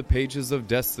turn the pages of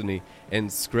destiny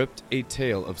and script a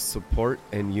tale of support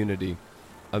and unity.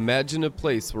 Imagine a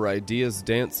place where ideas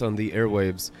dance on the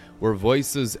airwaves, where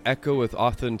voices echo with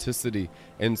authenticity,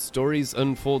 and stories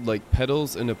unfold like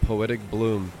petals in a poetic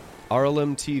bloom.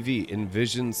 RLM TV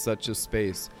envisions such a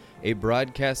space, a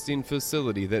broadcasting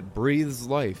facility that breathes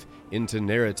life into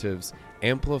narratives,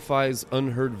 amplifies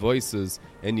unheard voices,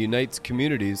 and unites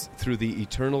communities through the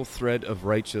eternal thread of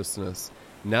righteousness.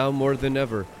 Now more than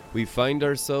ever, we find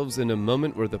ourselves in a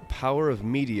moment where the power of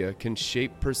media can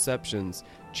shape perceptions,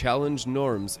 challenge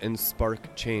norms, and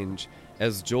spark change.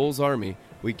 As Joel's army,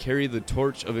 we carry the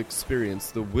torch of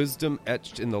experience, the wisdom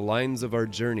etched in the lines of our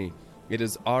journey. It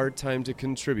is our time to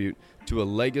contribute to a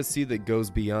legacy that goes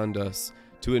beyond us,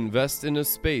 to invest in a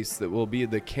space that will be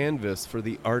the canvas for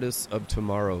the artists of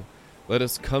tomorrow. Let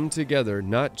us come together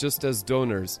not just as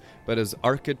donors, but as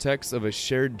architects of a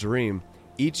shared dream.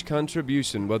 Each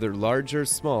contribution, whether large or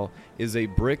small, is a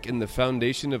brick in the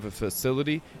foundation of a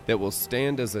facility that will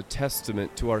stand as a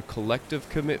testament to our collective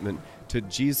commitment to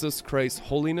Jesus Christ's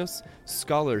holiness,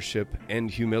 scholarship,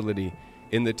 and humility.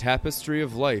 In the tapestry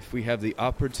of life, we have the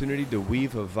opportunity to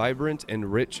weave a vibrant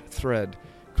and rich thread,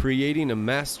 creating a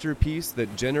masterpiece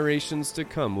that generations to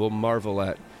come will marvel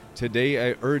at.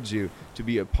 Today, I urge you to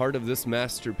be a part of this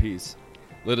masterpiece.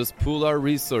 Let us pool our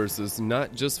resources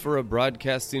not just for a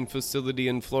broadcasting facility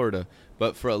in Florida,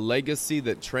 but for a legacy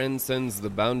that transcends the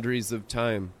boundaries of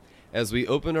time. As we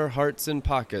open our hearts and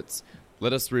pockets,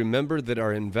 let us remember that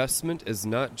our investment is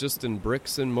not just in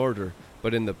bricks and mortar,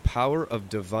 but in the power of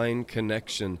divine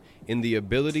connection, in the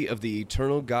ability of the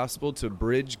eternal gospel to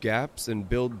bridge gaps and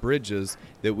build bridges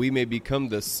that we may become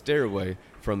the stairway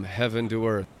from heaven to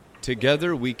earth.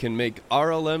 Together we can make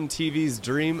RLM TV's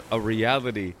dream a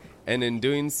reality, and in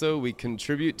doing so we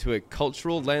contribute to a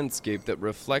cultural landscape that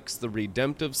reflects the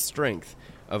redemptive strength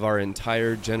of our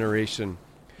entire generation.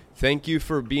 Thank you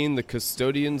for being the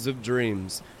custodians of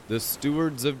dreams, the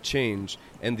stewards of change,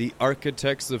 and the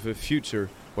architects of a future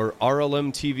where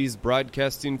RLM TV's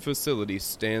broadcasting facility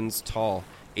stands tall,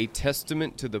 a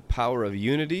testament to the power of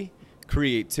unity,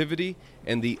 creativity,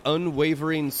 and the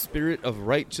unwavering spirit of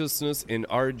righteousness in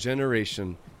our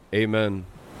generation. Amen.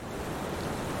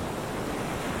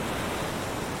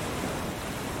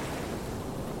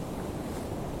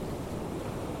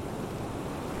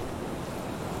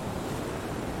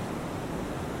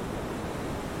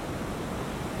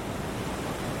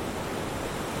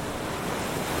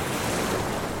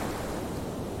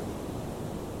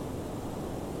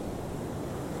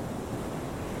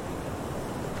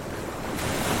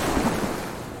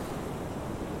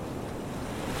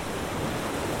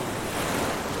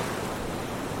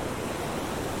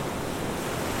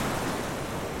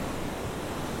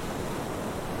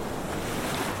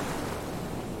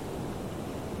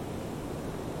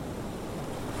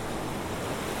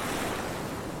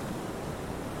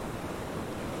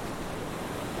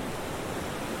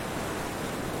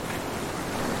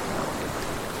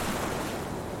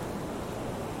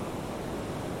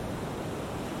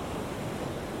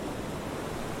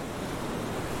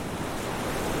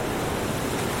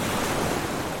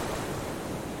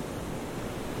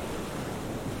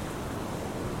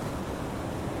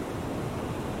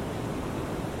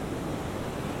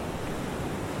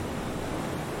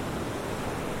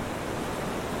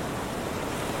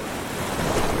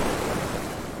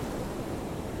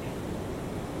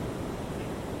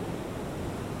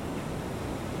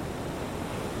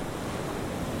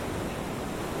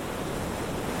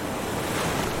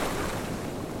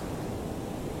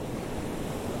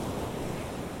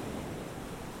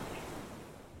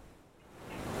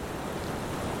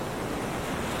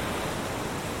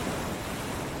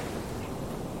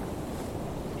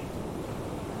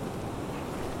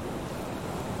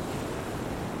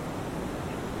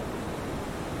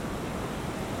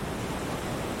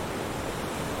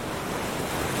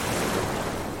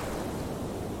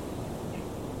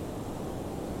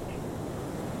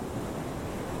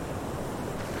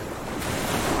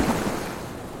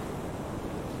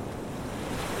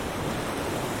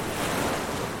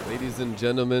 Ladies and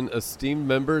gentlemen, esteemed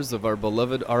members of our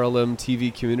beloved RLM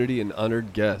TV community and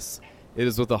honored guests, it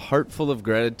is with a heart full of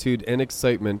gratitude and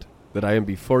excitement that I am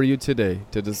before you today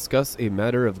to discuss a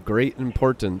matter of great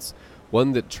importance,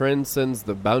 one that transcends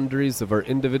the boundaries of our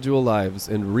individual lives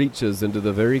and reaches into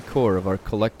the very core of our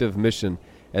collective mission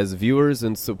as viewers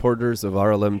and supporters of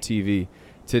RLM TV.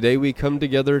 Today we come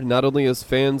together not only as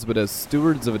fans but as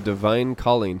stewards of a divine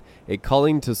calling, a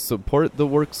calling to support the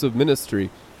works of ministry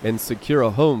and secure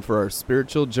a home for our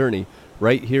spiritual journey,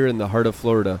 right here in the heart of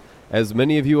Florida. As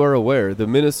many of you are aware, the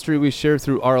ministry we share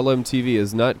through RLM TV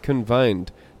is not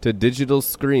confined to digital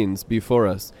screens before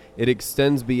us. It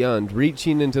extends beyond,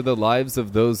 reaching into the lives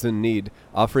of those in need,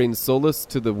 offering solace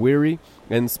to the weary,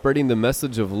 and spreading the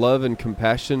message of love and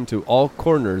compassion to all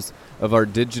corners of our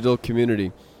digital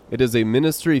community. It is a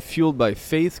ministry fueled by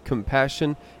faith,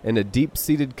 compassion, and a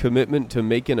deep-seated commitment to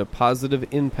making a positive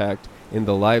impact in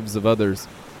the lives of others.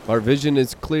 Our vision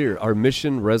is clear, our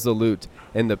mission resolute,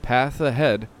 and the path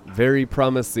ahead very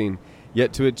promising.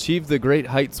 Yet to achieve the great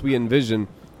heights we envision,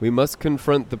 we must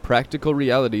confront the practical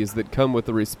realities that come with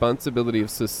the responsibility of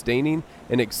sustaining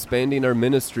and expanding our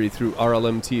ministry through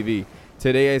RLM TV.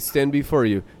 Today I stand before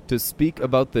you to speak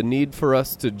about the need for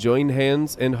us to join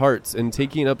hands and hearts in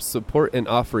taking up support and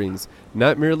offerings,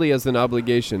 not merely as an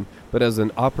obligation, but as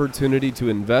an opportunity to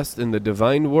invest in the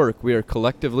divine work we are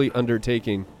collectively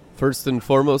undertaking. First and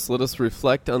foremost, let us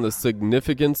reflect on the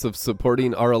significance of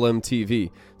supporting RLM TV.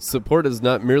 Support is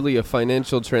not merely a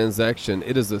financial transaction,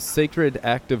 it is a sacred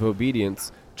act of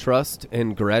obedience, trust,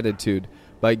 and gratitude.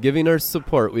 By giving our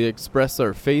support, we express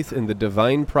our faith in the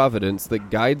divine providence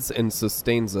that guides and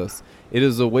sustains us. It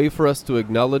is a way for us to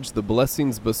acknowledge the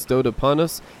blessings bestowed upon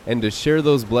us and to share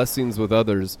those blessings with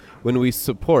others. When we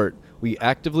support, we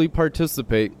actively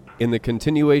participate in the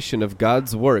continuation of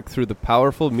God's work through the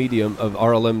powerful medium of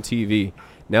RLM TV.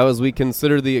 Now, as we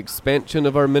consider the expansion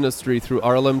of our ministry through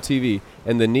RLM TV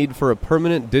and the need for a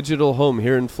permanent digital home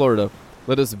here in Florida,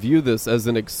 let us view this as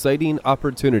an exciting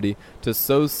opportunity to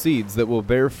sow seeds that will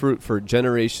bear fruit for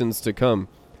generations to come.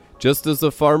 Just as a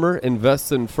farmer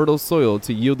invests in fertile soil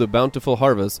to yield a bountiful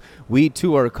harvest, we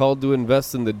too are called to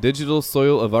invest in the digital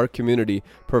soil of our community,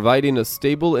 providing a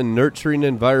stable and nurturing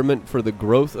environment for the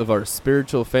growth of our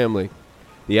spiritual family.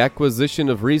 The acquisition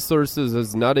of resources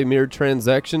is not a mere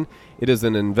transaction, it is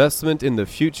an investment in the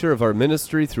future of our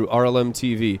ministry through RLM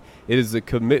TV. It is a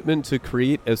commitment to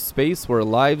create a space where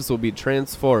lives will be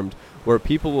transformed, where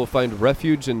people will find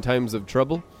refuge in times of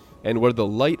trouble, and where the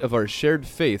light of our shared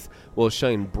faith will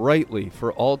shine brightly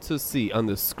for all to see on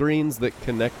the screens that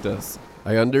connect us.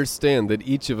 I understand that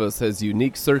each of us has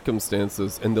unique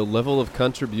circumstances and the level of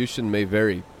contribution may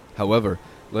vary. However,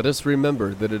 let us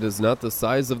remember that it is not the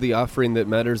size of the offering that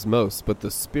matters most, but the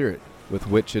spirit with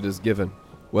which it is given.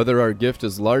 Whether our gift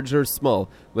is large or small,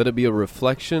 let it be a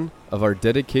reflection of our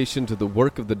dedication to the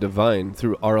work of the divine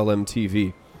through RLM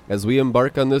TV. As we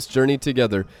embark on this journey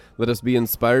together, let us be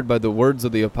inspired by the words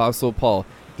of the Apostle Paul.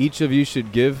 Each of you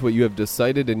should give what you have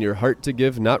decided in your heart to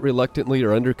give, not reluctantly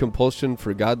or under compulsion,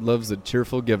 for God loves a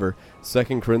cheerful giver.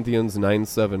 2 Corinthians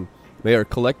 9:7. May our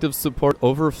collective support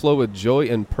overflow with joy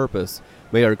and purpose.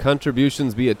 May our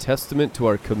contributions be a testament to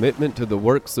our commitment to the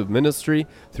works of ministry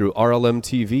through RLM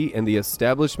TV and the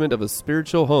establishment of a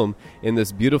spiritual home in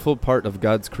this beautiful part of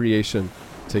God's creation.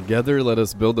 Together, let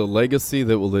us build a legacy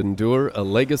that will endure, a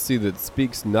legacy that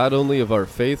speaks not only of our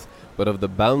faith, but of the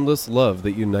boundless love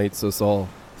that unites us all.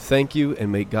 Thank you,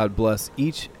 and may God bless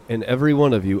each and every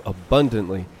one of you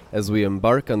abundantly as we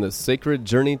embark on this sacred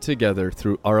journey together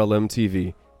through RLM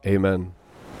TV. Amen.